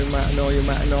عنوان معنای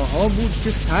معناها بود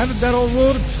که سر در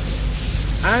آورد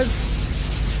از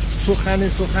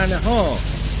سخنها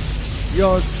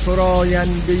یا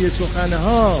سراینده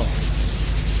سخنها.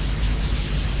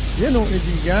 یه نوع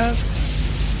دیگر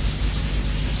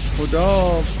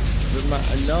خدا به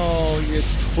معنای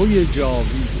توی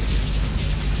جاویده.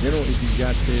 یه نوع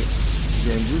دیگر که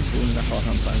امروز به اون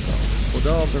نخواهم پرداخت.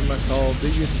 خدا به مثابه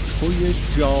توی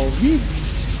جاوید،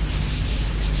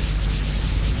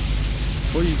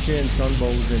 تویی که انسان با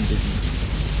او زندگی،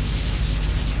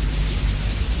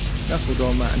 نه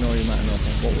خدا معنای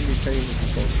معناها، با اون یکی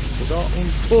متفاوت. خدا اون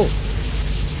تو،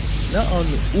 نه آن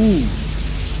او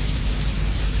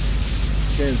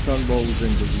که انسان با او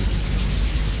زندگی.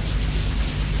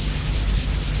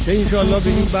 که انشاءالله به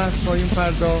این بحث خواهیم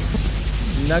پرداخت،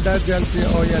 نه در جلسه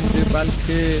آینده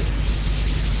بلکه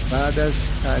بعد از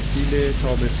تعطیل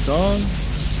تابستان.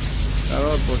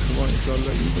 قرار با شما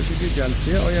انشاءالله این باشه که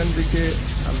جلسه آینده که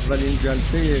اولین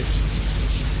جلسه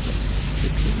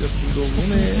دوم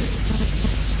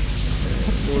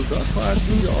مرداد خواهد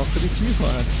بود یا آخری تیر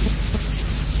خواهد بود.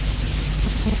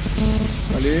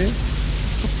 ولی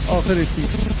آخر تیر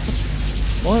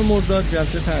ماه مرداد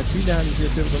جلسه تعطیل، همیشه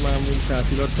طبق معمول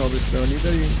تعطیلات تابستانی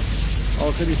داریم.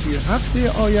 آخر تیر هفته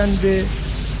آینده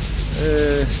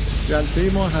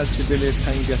جلسه ما هرچه دل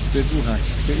تنگ است بگو هست.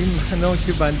 به این معنا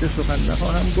که بنده سخن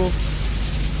نخواهم گفت،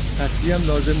 تصدیح هم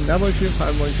لازم نباشه.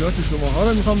 فرمایشات شماها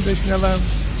رو میخوام بشنوم.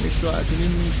 1 ساعت و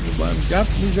نیم میشینیم با هم گپ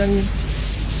میزنیم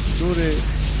دور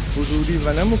حضوری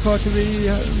و نه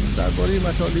مکاتبه‌ای درباره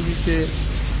مطالبی که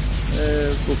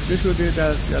گفته شده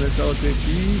در جلسات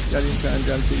پیش، در این چند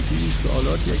جلسه پیش.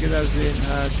 سوالاتی اگر در ذهن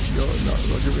هست یا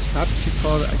راجع به سبک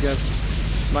کار اگر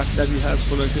مطلبی هست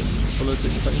خلاصه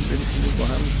می‌خوایم بنشینیم با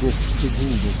هم گفتگو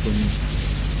بکنیم،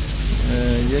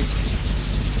 یک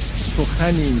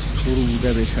سخنی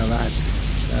سروده بشود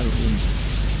در اون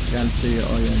جلسه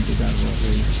آینده، در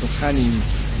واقع سخنی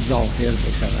ظاهر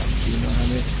بشود. اینا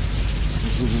همه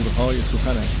ظهورهای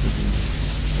سخن است.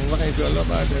 اون وقت انشاءالله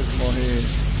بعد از ماه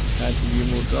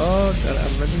تعطیلی مرداد در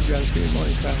اولین جلسه ماه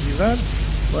شهریور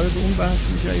وارد اون بحث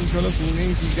میشه. انشاءالله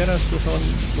گونه دیگر از سخن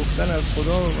گفتن از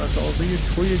خدا و مسابقه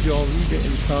توی جاوید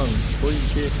انسان،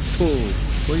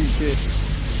 تویی که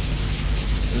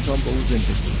انسان با او زندگی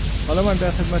کنه. حالا من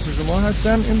در خدمت شما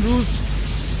هستم امروز.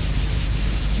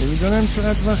 نمیدونم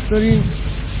چقدر وقت داریم.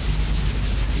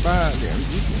 بله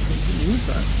امروز نیم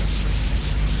ساعت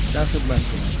در خدمت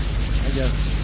شما. اگر